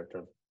 hours worth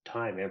of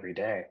time every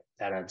day.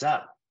 That adds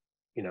up.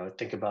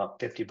 Think about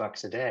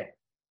 $50 a day.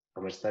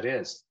 How much that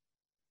is?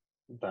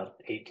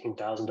 About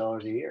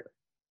 $18,000 a year.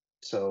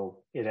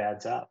 So it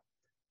adds up.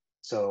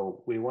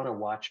 So we want to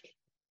watch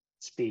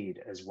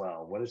speed as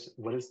well.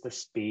 What is the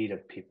speed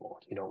of people?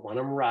 You don't want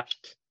them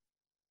rushed.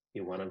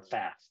 You want them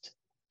fast.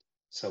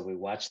 So we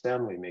watch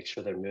them. We make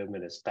sure their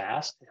movement is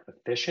fast and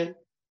efficient,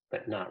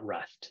 but not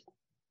rushed.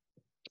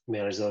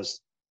 Manage those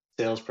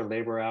sales per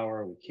labor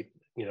hour. We keep,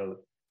 we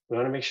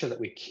want to make sure that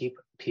we keep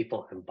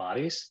people in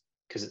bodies,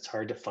 because it's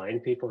hard to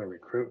find people to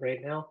recruit right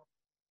now.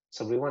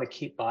 So we want to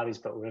keep bodies,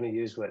 but we're going to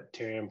use what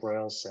Terry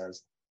Broyles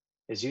says,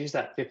 is use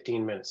that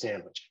 15-minute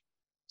sandwich.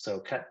 So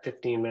cut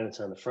 15 minutes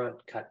on the front,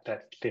 cut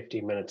that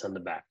 15 minutes on the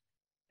back,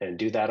 and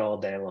do that all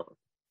day long.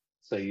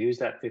 So use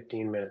that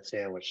 15-minute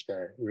sandwich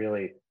to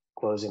really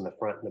close in the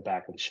front and the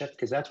back of the shift,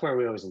 because that's where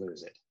we always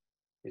lose it.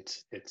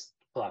 It's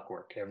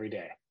clockwork every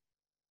day.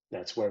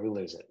 That's where we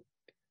lose it.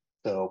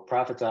 So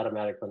profit's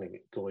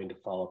automatically going to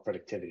follow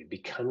productivity.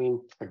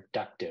 Becoming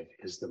productive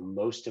is the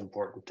most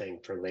important thing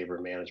for labor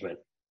management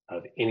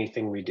of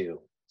anything we do.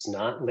 It's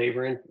not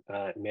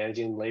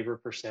managing labor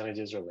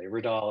percentages or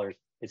labor dollars.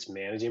 It's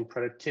managing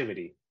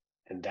productivity,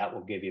 and that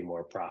will give you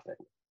more profit.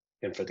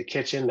 And for the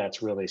kitchen,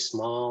 that's really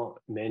small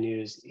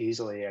menus,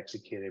 easily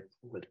executed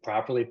with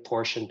properly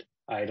portioned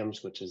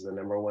items, which is the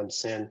number one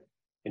sin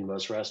in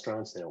most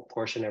restaurants. They don't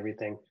portion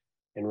everything,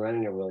 and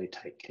running a really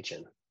tight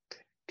kitchen.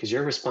 Because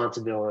your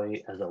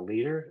responsibility as a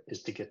leader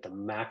is to get the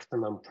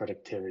maximum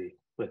productivity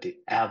with the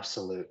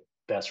absolute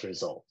best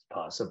results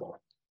possible.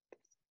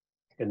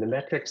 And the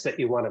metrics that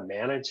you want to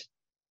manage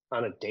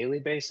on a daily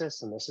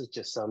basis, and this is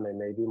just some that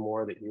may be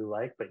more that you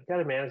like, but you got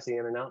to manage the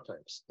in and out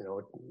times. You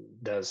know,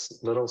 does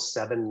little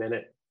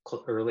 7-minute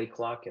early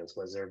clock-ins,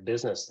 was there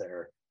business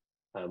there?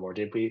 Or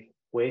did we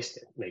waste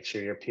it? Make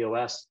sure your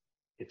POS,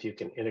 if you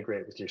can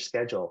integrate with your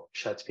schedule,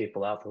 shuts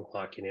people out from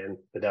clocking in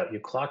without you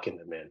clocking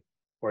them in,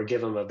 or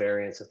give them a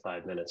variance of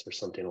 5 minutes or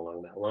something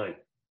along that line.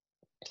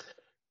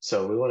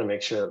 So we want to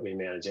make sure that we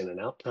manage in and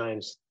out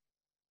times.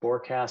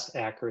 Forecast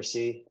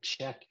accuracy,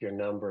 check your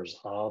numbers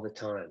all the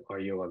time. Are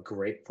you a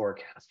great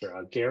forecaster?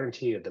 I'll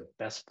guarantee you the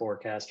best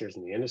forecasters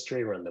in the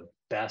industry run the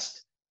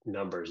best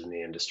numbers in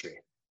the industry,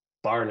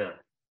 bar none.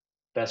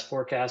 Best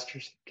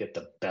forecasters get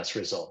the best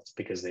results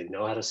because they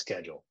know how to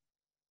schedule,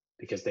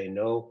 because they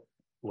know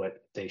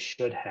what they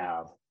should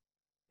have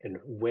and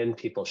when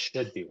people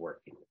should be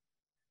working.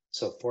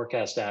 So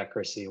forecast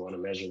accuracy, you want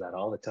to measure that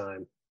all the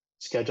time.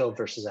 Schedule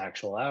versus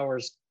actual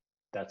hours,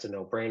 that's a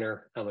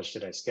no-brainer. How much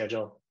did I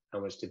schedule? How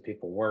much did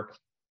people work?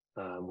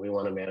 We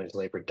want to manage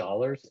labor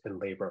dollars and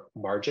labor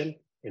margin.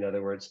 In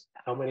other words,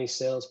 how many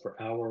sales per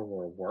hour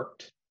were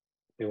worked?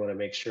 We want to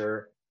make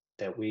sure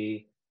that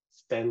we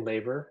spend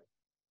labor,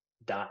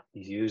 not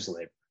use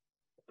labor.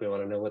 We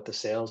want to know what the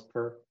sales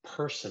per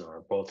person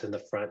are, both in the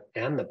front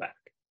and the back.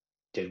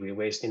 Did we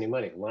waste any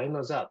money? Line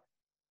those up.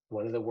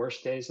 One of the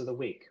worst days of the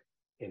week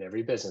in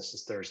every business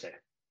is Thursday.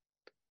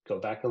 Go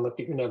back and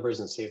look at your numbers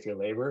and see if your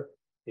labor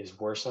is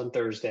worse on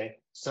Thursday.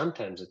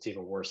 Sometimes it's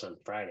even worse on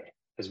Friday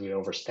because we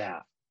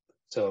overstaff.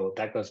 So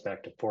that goes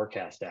back to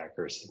forecast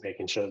accuracy,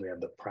 making sure we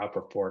have the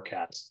proper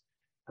forecasts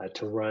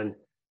to run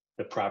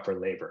the proper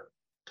labor.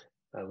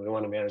 We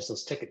want to manage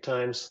those ticket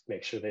times,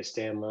 make sure they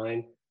stay in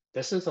line.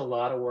 This is a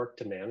lot of work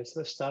to manage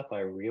this stuff.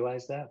 I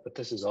realize that, but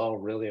this is all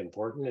really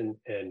important.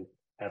 And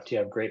after you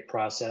have great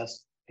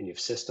process and you've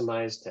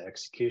systemized to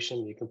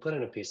execution, you can put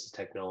in a piece of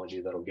technology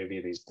that'll give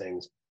you these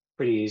things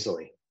pretty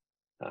easily.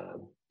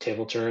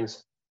 Table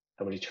turns,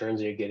 how many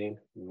turns are you getting?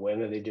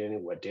 When are they doing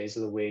it? What days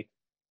of the week?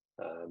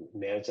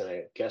 Managing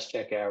a guest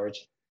check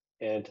average.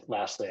 And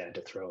lastly, I had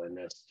to throw in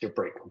this, your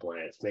break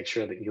compliance. Make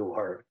sure that you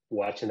are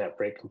watching that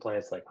break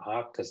compliance like a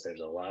hawk, because there's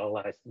a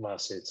lot of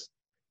lawsuits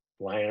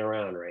lying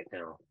around right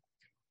now.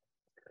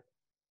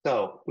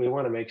 So we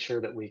want to make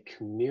sure that we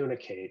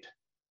communicate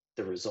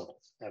the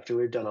results. After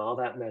we've done all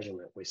that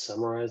measurement, we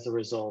summarize the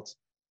results,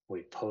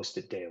 we post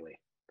it daily,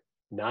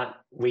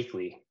 not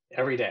weekly,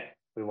 every day.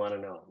 We want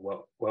to know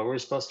what we're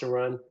supposed to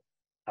run,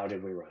 how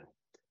did we run?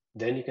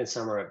 Then you can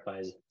summarize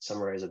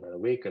it by the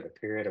week or the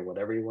period or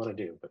whatever you want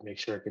to do, but make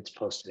sure it gets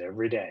posted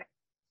every day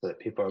so that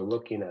people are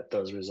looking at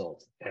those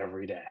results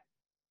every day.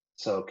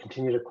 So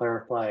continue to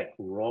clarify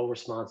role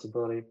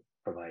responsibility,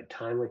 provide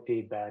timely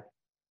feedback,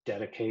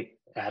 dedicate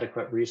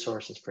adequate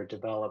resources for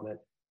development,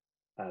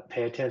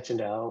 pay attention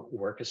to how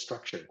work is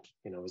structured.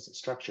 Is it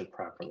structured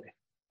properly,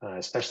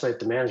 especially at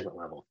the management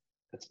level?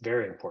 That's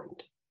very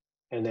important.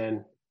 And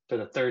then for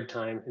the third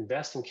time,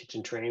 invest in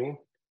kitchen training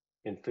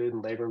in food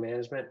and labor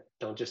management.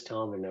 Don't just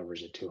tell them their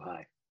numbers are too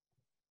high.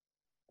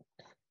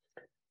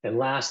 And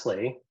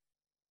lastly,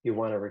 you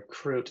want to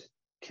recruit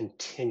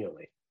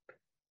continually.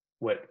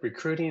 What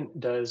recruiting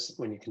does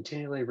when you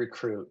continually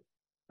recruit,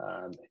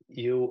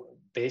 you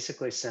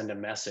basically send a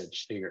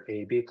message to your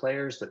A/B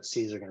players that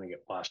C's are going to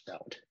get washed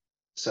out.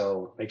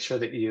 So make sure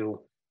that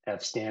you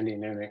have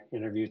standing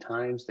interview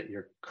times, that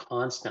you're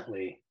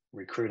constantly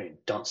recruiting.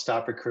 Don't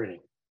stop recruiting.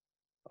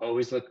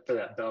 Always look for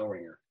that bell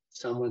ringer.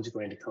 Someone's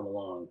going to come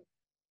along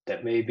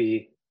that may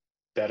be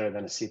better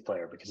than a C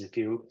player. Because if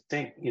you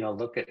think,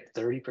 look at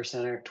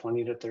 30% or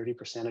 20 to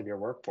 30% of your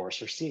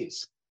workforce are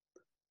C's.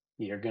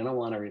 You're going to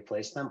want to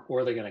replace them,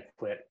 or they're going to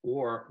quit,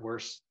 or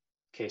worst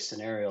case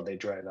scenario, they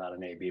drive out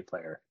an A/B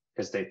player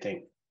because they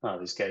think, oh,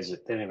 these guys, they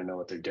don't even know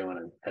what they're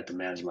doing at the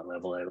management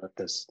level. They let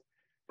this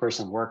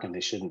person work and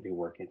they shouldn't be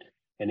working.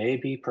 An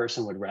A/B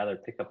person would rather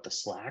pick up the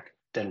slack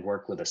than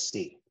work with a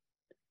C.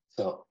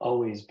 So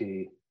always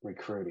be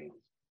recruiting.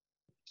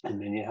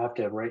 And then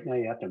right now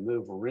you have to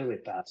move really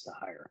fast to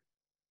hire.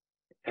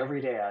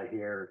 Every day I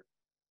hear,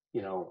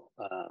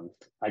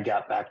 I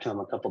got back to them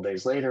a couple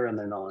days later and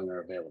they're no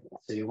longer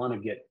available. So you want to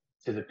get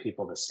to the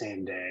people the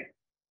same day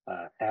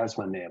as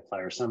when they apply.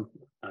 Or some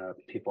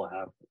people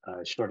have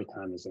as short a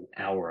time as an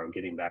hour of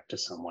getting back to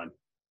someone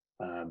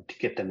to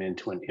get them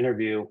into an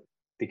interview.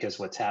 Because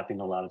what's happening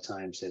a lot of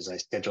times is I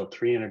scheduled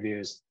 3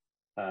 interviews.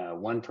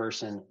 One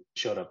person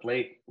showed up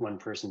late. One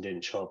person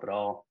didn't show up at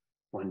all.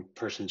 One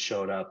person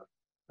showed up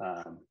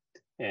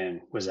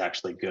and was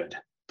actually good.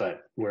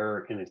 But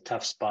we're in a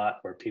tough spot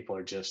where people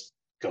are just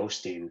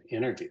ghosting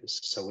interviews.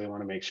 So we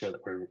want to make sure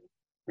that we're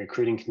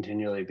recruiting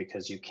continually,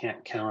 because you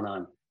can't count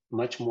on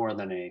much more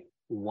than a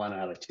 1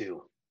 out of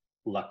 2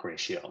 luck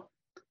ratio.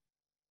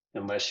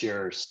 Unless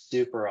you're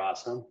super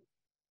awesome,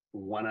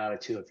 1 out of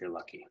 2 if you're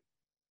lucky.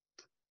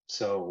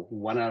 So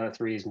 1 out of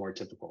 3 is more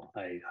typical.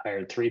 I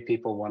hired 3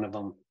 people, one of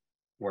them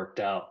worked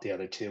out, the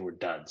other 2 were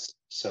duds.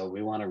 So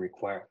we want to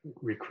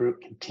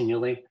recruit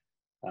continually,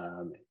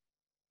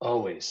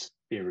 always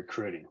be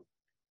recruiting.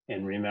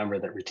 And remember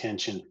that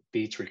retention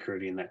beats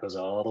recruiting. That goes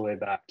all the way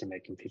back to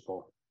making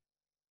people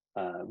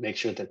make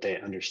sure that they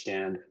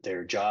understand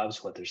their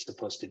jobs, what they're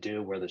supposed to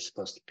do, where they're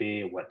supposed to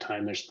be, what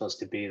time they're supposed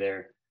to be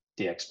there,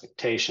 the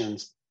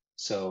expectations.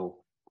 So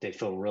they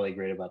feel really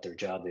great about their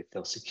job. They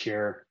feel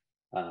secure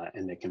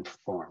and they can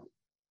perform.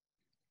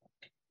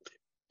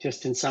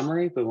 Just in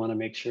summary, we want to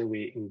make sure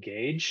we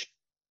engage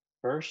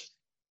first.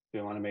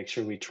 We want to make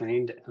sure we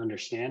train to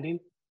understanding.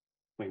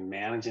 We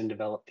manage and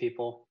develop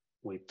people.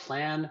 We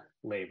plan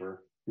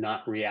labor,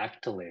 not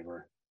react to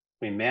labor.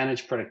 We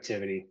manage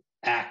productivity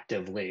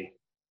actively.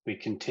 We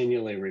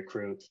continually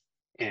recruit,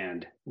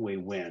 and we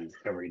win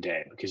every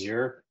day because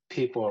your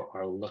people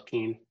are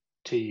looking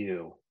to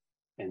you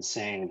and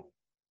saying,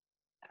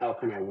 how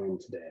can I win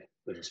today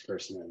with this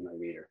person as my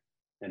leader?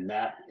 And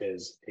that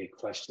is a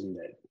question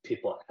that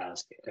people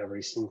ask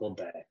every single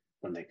day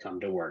when they come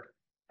to work.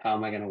 How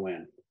am I going to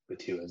win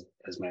with you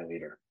as my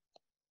leader?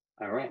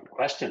 All right,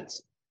 questions?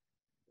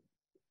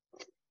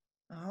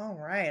 All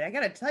right. I got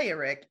to tell you,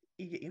 Rick,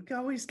 you can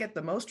always get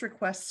the most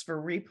requests for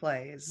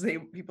replays.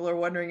 People are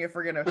wondering if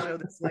we're going to show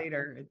this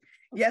later.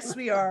 Yes,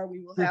 we are.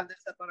 We will have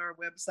this up on our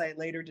website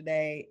later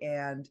today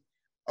and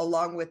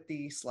along with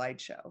the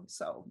slideshow.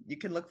 So you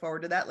can look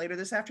forward to that later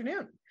this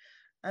afternoon.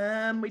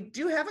 We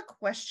do have a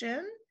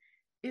question.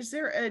 Is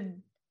there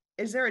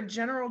a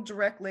general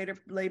direct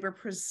labor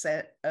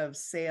percent of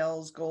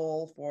sales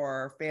goal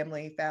for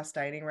family fast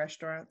dining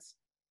restaurants?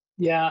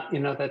 Yeah,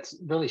 that's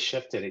really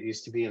shifted. It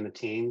used to be in the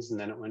teens and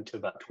then it went to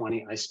about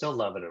 20. I still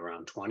love it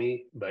around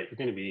 20, but you're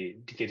going to be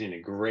getting a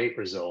great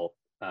result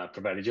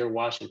provided you're a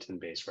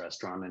Washington-based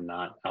restaurant and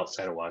not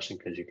outside of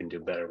Washington, because you can do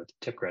better with the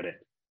tip credit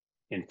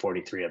in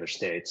 43 other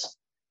states.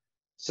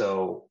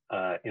 So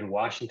in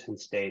Washington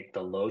state,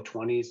 the low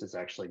 20s is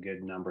actually a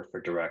good number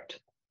for direct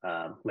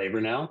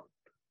labor now,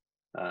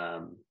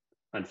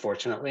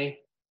 unfortunately.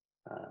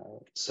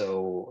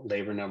 So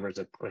labor numbers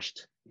have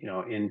pushed,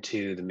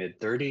 into the mid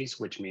 30s,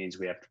 which means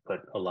we have to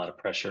put a lot of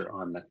pressure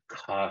on the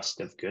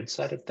cost of goods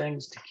side of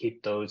things to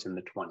keep those in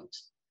the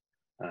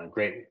 20s.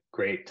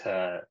 Great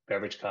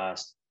beverage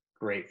cost,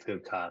 great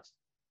food cost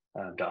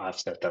to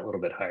offset that little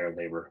bit higher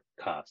labor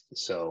cost.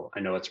 So I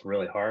know it's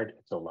really hard.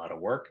 It's a lot of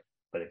work,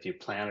 but if you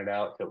plan it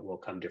out, it will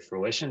come to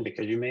fruition,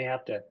 because you may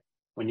have to,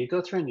 when you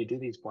go through and you do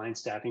these blind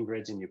staffing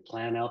grids and you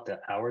plan out the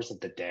hours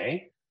of the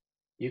day,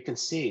 you can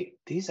see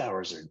these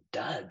hours are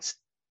duds.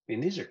 I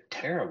mean, these are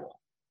terrible.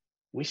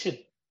 We should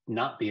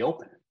not be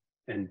open,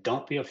 and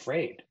don't be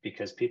afraid,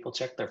 because people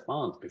check their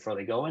phones before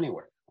they go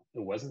anywhere.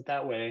 It wasn't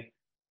that way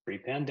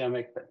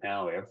pre-pandemic, but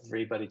now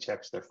everybody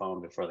checks their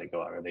phone before they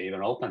go out. Are they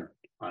even open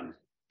on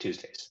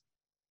Tuesdays?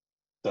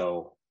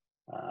 So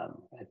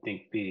I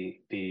think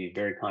be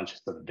very conscious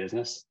of the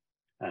business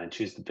and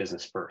choose the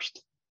business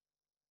first.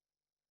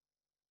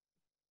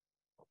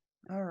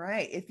 All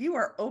right. If you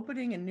are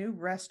opening a new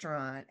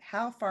restaurant,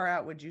 how far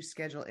out would you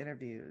schedule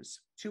interviews?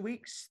 2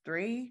 weeks,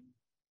 3?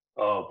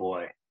 Oh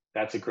boy,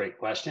 that's a great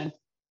question.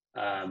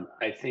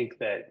 I think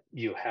that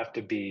you have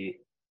to be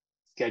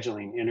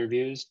scheduling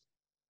interviews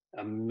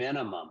a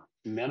minimum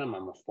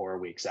of 4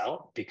 weeks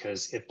out,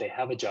 because if they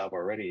have a job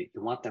already,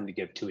 you want them to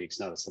give 2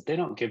 weeks notice. If they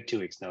don't give 2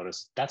 weeks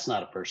notice, that's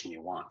not a person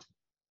you want.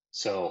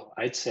 So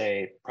I'd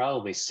say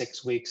probably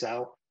 6 weeks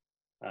out,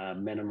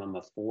 minimum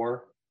of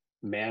 4.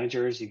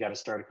 Managers, you got to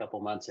start a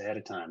couple months ahead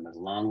of time. There's a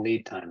long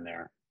lead time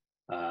there.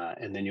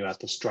 And then you have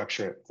to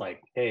structure it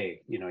like,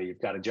 hey, you've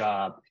got a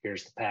job,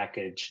 here's the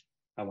package.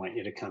 I want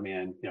you to come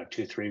in,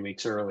 2-3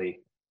 weeks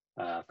early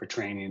for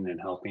training and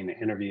helping the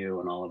interview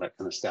and all of that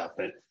kind of stuff.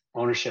 But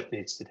ownership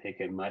needs to take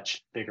a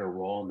much bigger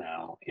role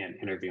now in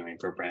interviewing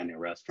for a brand new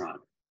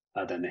restaurant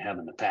than they have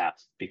in the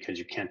past, because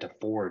you can't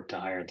afford to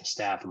hire the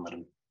staff and let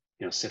them,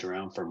 sit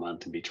around for a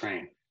month and be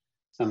trained.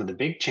 Some of the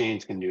big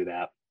chains can do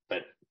that,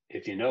 but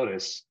if you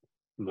notice,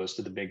 most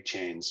of the big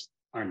chains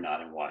are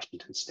not in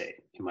Washington state.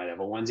 You might have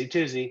a onesie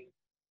twosie,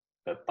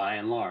 but by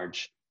and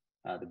large,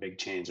 the big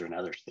chains are in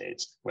other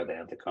states where they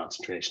have the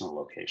concentration of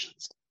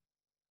locations.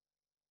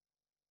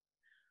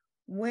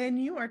 When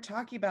you are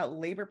talking about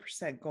labor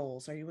percent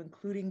goals, are you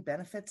including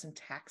benefits and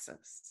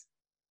taxes?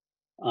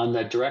 On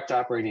the direct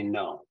operating,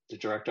 no. The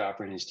direct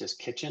operating is just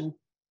kitchen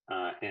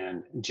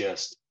and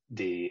just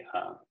the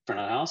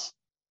front of the house,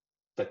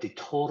 but the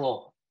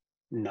total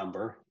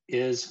number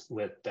is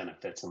with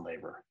benefits and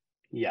labor.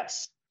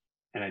 Yes.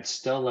 And I'd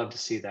still love to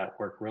see that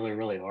work really,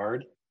 really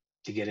hard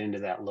to get into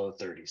that low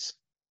 30s,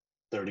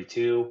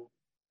 32.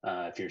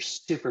 If you're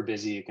super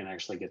busy, you can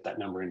actually get that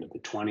number into the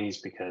 20s,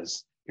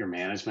 because your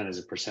management as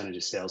a percentage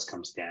of sales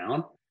comes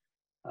down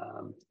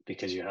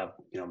because you have,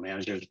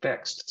 managers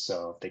fixed.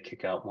 So if they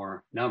kick out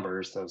more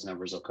numbers, those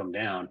numbers will come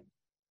down.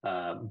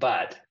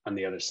 But on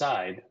the other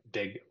side,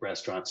 big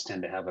restaurants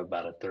tend to have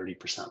about a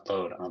 30%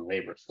 load on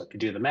labor. So if you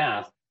do the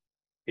math,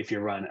 if you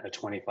run a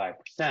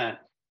 25%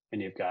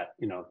 and you've got,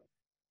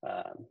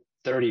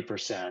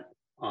 30%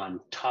 on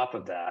top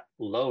of that,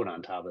 load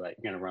on top of that,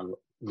 you're going to run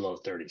low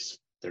 30s,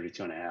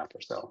 32 and a half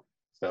or so.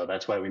 So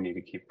that's why we need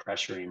to keep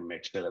pressuring and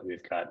make sure that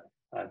we've got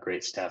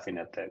great staffing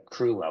at the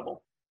crew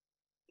level.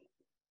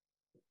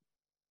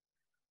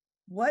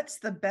 What's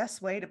the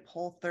best way to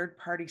pull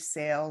third-party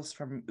sales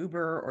from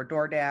Uber or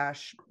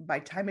DoorDash by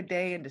time of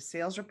day into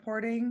sales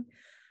reporting?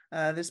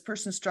 This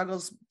person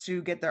struggles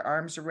to get their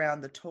arms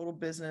around the total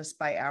business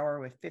by hour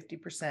with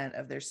 50%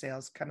 of their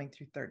sales coming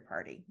through third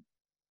party.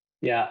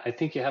 Yeah, I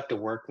think you have to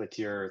work with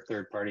your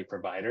third-party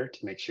provider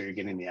to make sure you're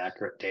getting the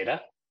accurate data.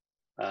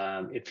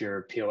 If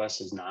your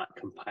POS is not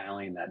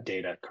compiling that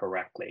data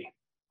correctly.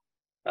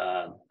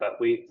 But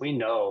we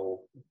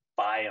know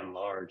by and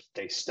large,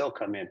 they still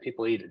come in.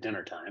 People eat at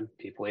dinner time,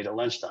 people eat at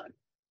lunchtime.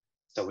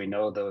 So we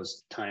know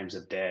those times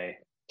of day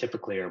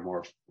typically are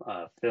more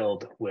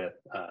filled with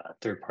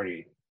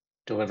third-party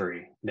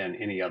delivery than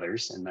any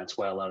others. And that's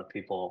why a lot of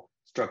people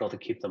struggle to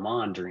keep them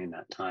on during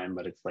that time.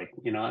 But it's like,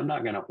 I'm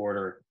not going to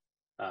order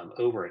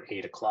over at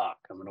 8 o'clock.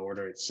 I'm going to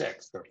order at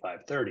 6 or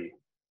 5:30,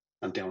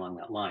 something along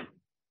that line.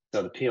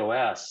 So the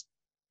POS,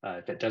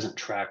 if it doesn't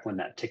track when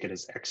that ticket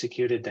is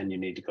executed, then you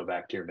need to go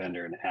back to your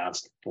vendor and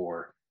ask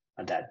for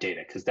that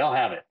data, because they'll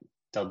have it.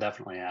 They'll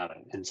definitely have it.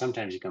 And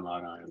sometimes you can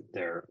log on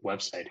their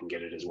website and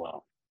get it as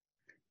well.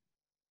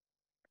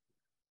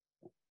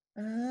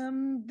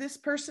 This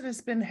person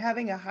has been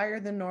having a higher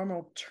than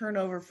normal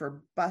turnover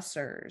for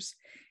bussers.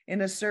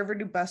 In a server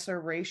to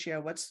busser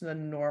ratio, what's the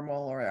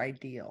normal or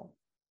ideal?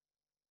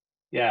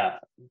 Yeah.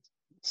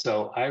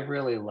 So I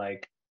really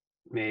like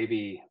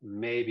maybe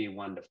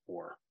 1 to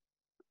 4.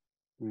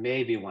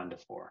 Maybe 1 to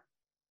 4.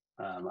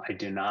 I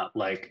do not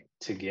like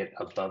to get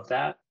above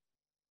that.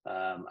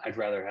 I'd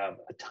rather have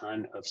a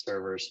ton of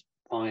servers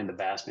pulling the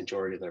vast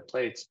majority of their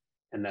plates,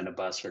 and then a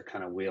busser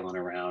kind of wheeling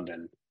around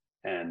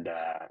and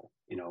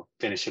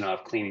finishing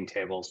off cleaning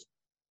tables,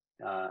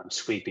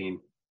 sweeping,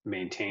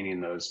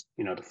 maintaining those,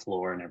 the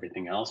floor and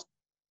everything else.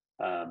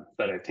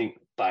 But I think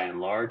by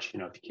and large,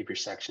 if you keep your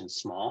sections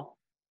small,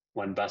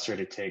 one busser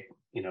to take,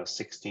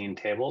 16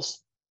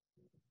 tables,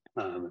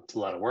 it's a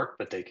lot of work,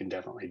 but they can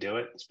definitely do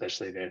it,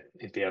 especially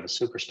if you have a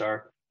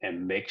superstar,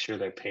 and make sure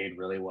they're paid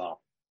really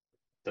well.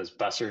 Those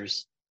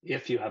bussers,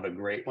 if you have a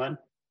great one,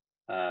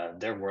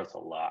 they're worth a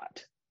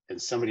lot,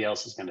 and somebody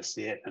else is going to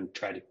see it and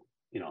try to,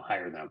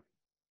 hire them.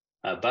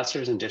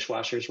 Bussers and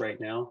dishwashers right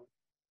now,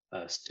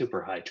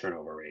 super high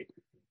turnover rate.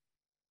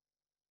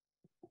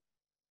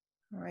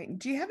 All right.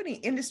 Do you have any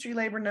industry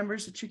labor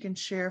numbers that you can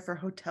share for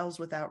hotels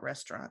without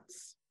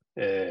restaurants?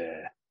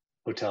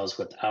 Hotels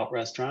without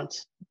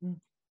restaurants?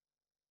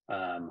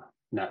 Mm-hmm.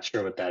 Not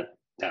sure what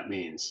that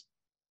means.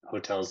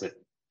 Hotels that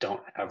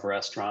don't have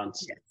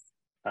restaurants. Yes.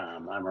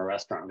 I'm a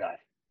restaurant guy.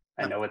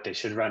 I know what they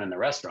should run in the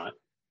restaurant,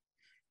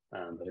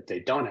 but if they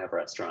don't have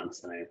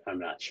restaurants, then I'm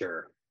not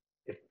sure.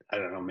 I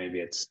don't know, maybe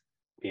it's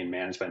being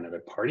managed by another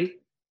party.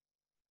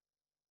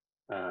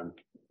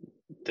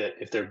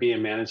 If they're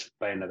being managed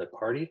by another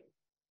party,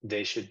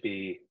 they should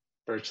be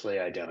virtually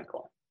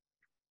identical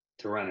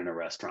to run in a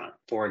restaurant.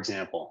 For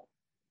example,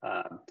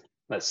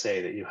 let's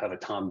say that you have a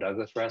Tom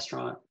Douglas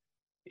restaurant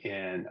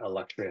in a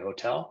luxury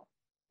hotel.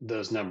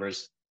 Those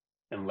numbers,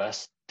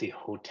 unless the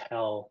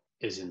hotel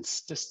is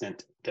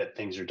insistent that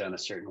things are done a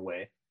certain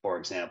way, for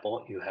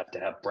example, you have to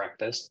have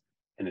breakfast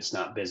and it's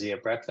not busy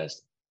at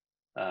breakfast,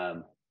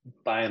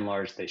 by and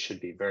large, they should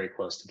be very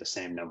close to the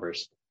same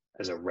numbers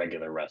as a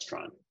regular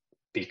restaurant,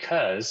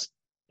 because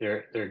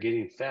they're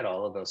getting fed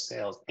all of those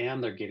sales,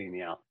 and they're getting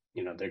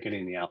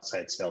the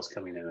outside sales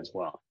coming in as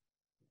well.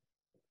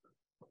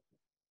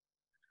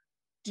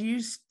 Do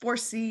you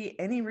foresee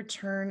any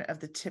return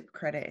of the tip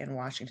credit in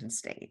Washington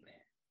State?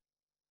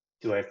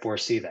 Do I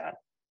foresee that?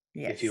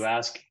 Yes. If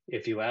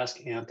you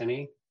ask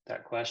Anthony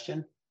that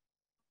question,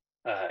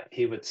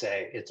 he would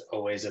say it's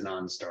always a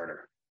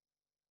non-starter.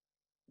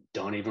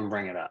 Don't even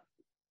bring it up.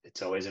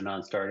 It's always a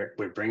non-starter.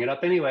 We bring it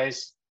up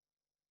anyways,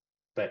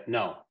 but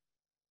no,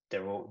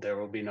 there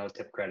will be no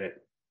tip credit,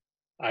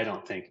 I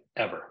don't think,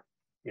 ever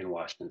in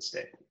Washington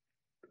State.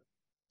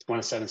 It's one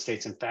of 7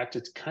 states. In fact,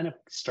 it's kind of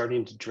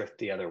starting to drift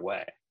the other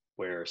way,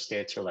 where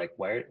states are like,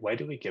 why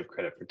do we give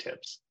credit for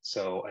tips?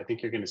 So I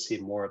think you're going to see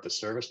more of the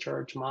service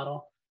charge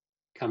model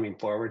coming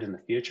forward in the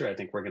future. I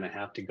think we're going to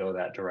have to go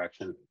that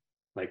direction,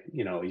 like,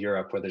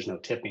 Europe, where there's no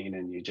tipping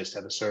and you just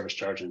have a service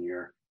charge in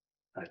your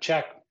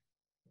check,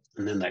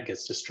 and then that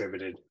gets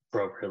distributed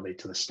appropriately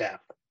to the staff.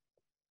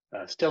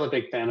 Still a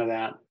big fan of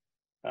that.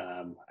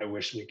 I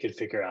wish we could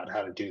figure out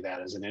how to do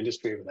that as an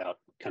industry without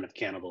kind of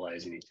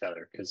cannibalizing each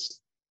other, because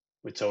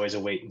it's always a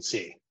wait and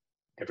see.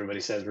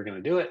 Everybody says we're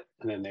going to do it,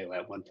 and then they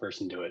let one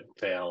person do it,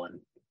 fail, and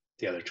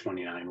the other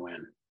 29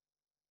 win.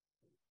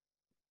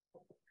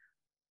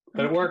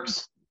 But It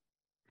works.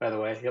 By the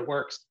way, it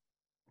works.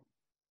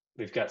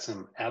 We've got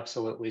some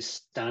absolutely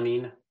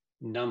stunning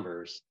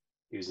numbers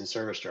using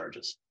service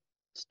charges.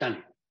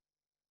 Stunning.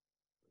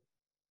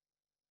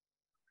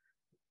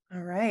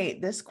 All right.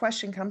 This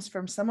question comes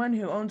from someone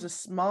who owns a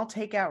small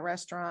takeout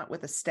restaurant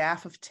with a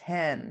staff of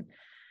 10.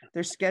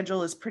 Their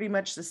schedule is pretty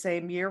much the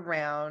same year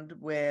round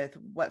with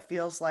what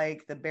feels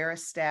like the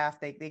barest staff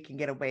they can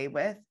get away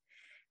with.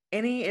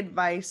 Any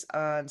advice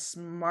on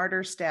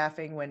smarter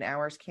staffing when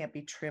hours can't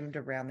be trimmed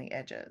around the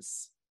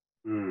edges?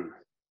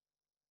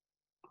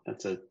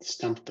 That's a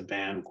stump the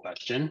band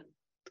question.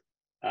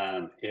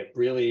 It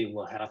really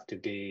will have to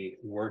be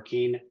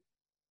working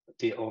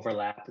the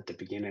overlap at the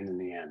beginning and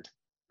the end.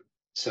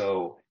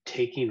 So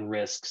taking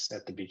risks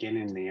at the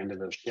beginning and the end of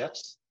those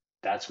shifts,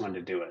 that's when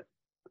to do it.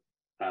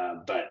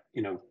 But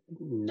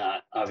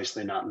not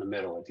obviously not in the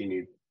middle. If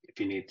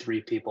you need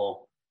 3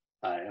 people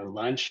at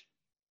lunch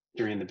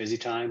during the busy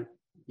time,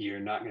 you're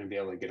not going to be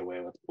able to get away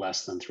with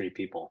less than 3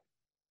 people.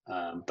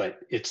 But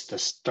it's the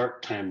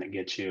start time that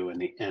gets you and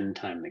the end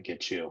time that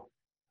gets you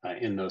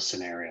in those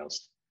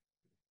scenarios.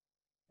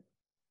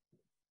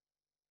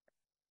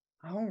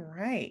 All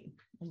right.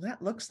 Well,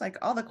 that looks like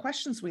all the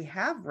questions we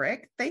have,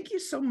 Rick. Thank you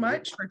so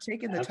much for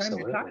taking the time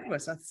to talk to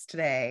us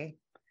today.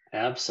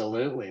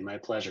 Absolutely. My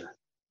pleasure.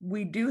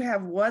 We do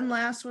have one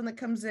last one that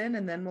comes in,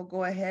 and then we'll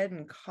go ahead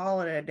and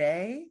call it a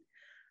day.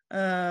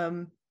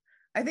 I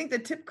think the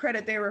tip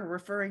credit they were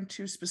referring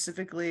to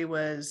specifically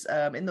was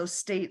in those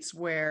states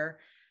where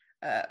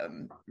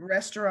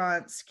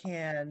restaurants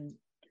can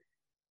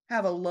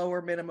have a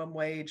lower minimum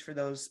wage for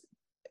those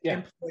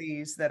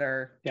employees that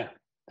are. Yeah,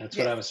 that's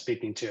what I was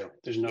speaking to.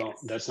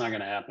 That's not going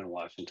to happen in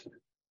Washington.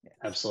 Yes.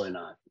 Absolutely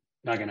not.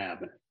 Not going to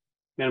happen.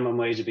 Minimum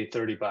wage would be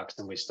 $30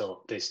 and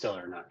they still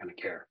are not going to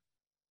care.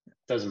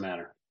 Doesn't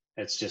matter.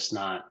 It's just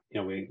not,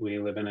 we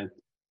live in a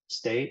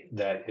state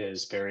that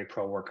is very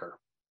pro worker.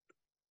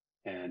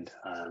 And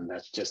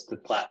that's just the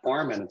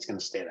platform, and it's going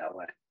to stay that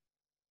way.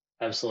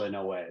 Absolutely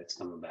no way it's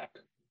coming back.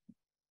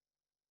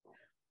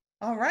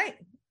 All right.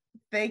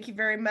 Thank you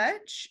very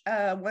much.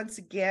 Once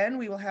again,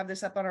 we will have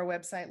this up on our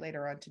website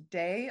later on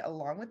today,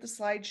 along with the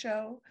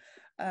slideshow.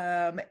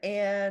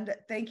 And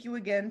thank you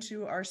again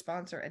to our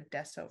sponsor,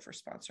 Adesso, for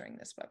sponsoring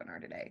this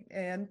webinar today.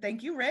 And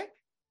thank you, Rick.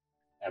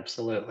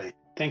 Absolutely.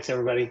 Thanks,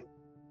 everybody.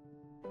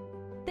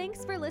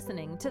 Thanks for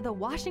listening to the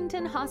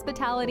Washington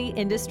Hospitality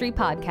Industry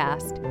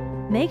Podcast.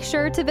 Make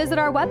sure to visit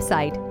our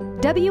website,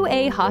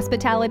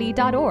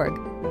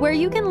 wahospitality.org, where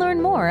you can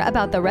learn more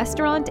about the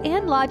restaurant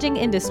and lodging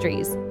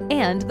industries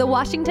and the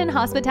Washington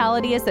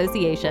Hospitality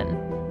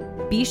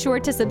Association. Be sure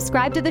to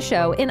subscribe to the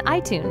show in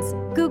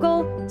iTunes,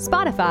 Google,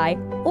 Spotify,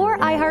 or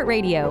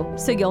iHeartRadio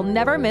so you'll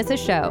never miss a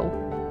show.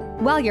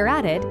 While you're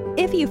at it,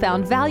 if you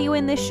found value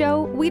in this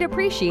show, we'd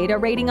appreciate a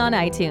rating on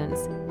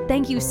iTunes.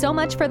 Thank you so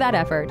much for that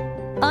effort.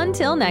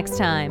 Until next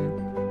time.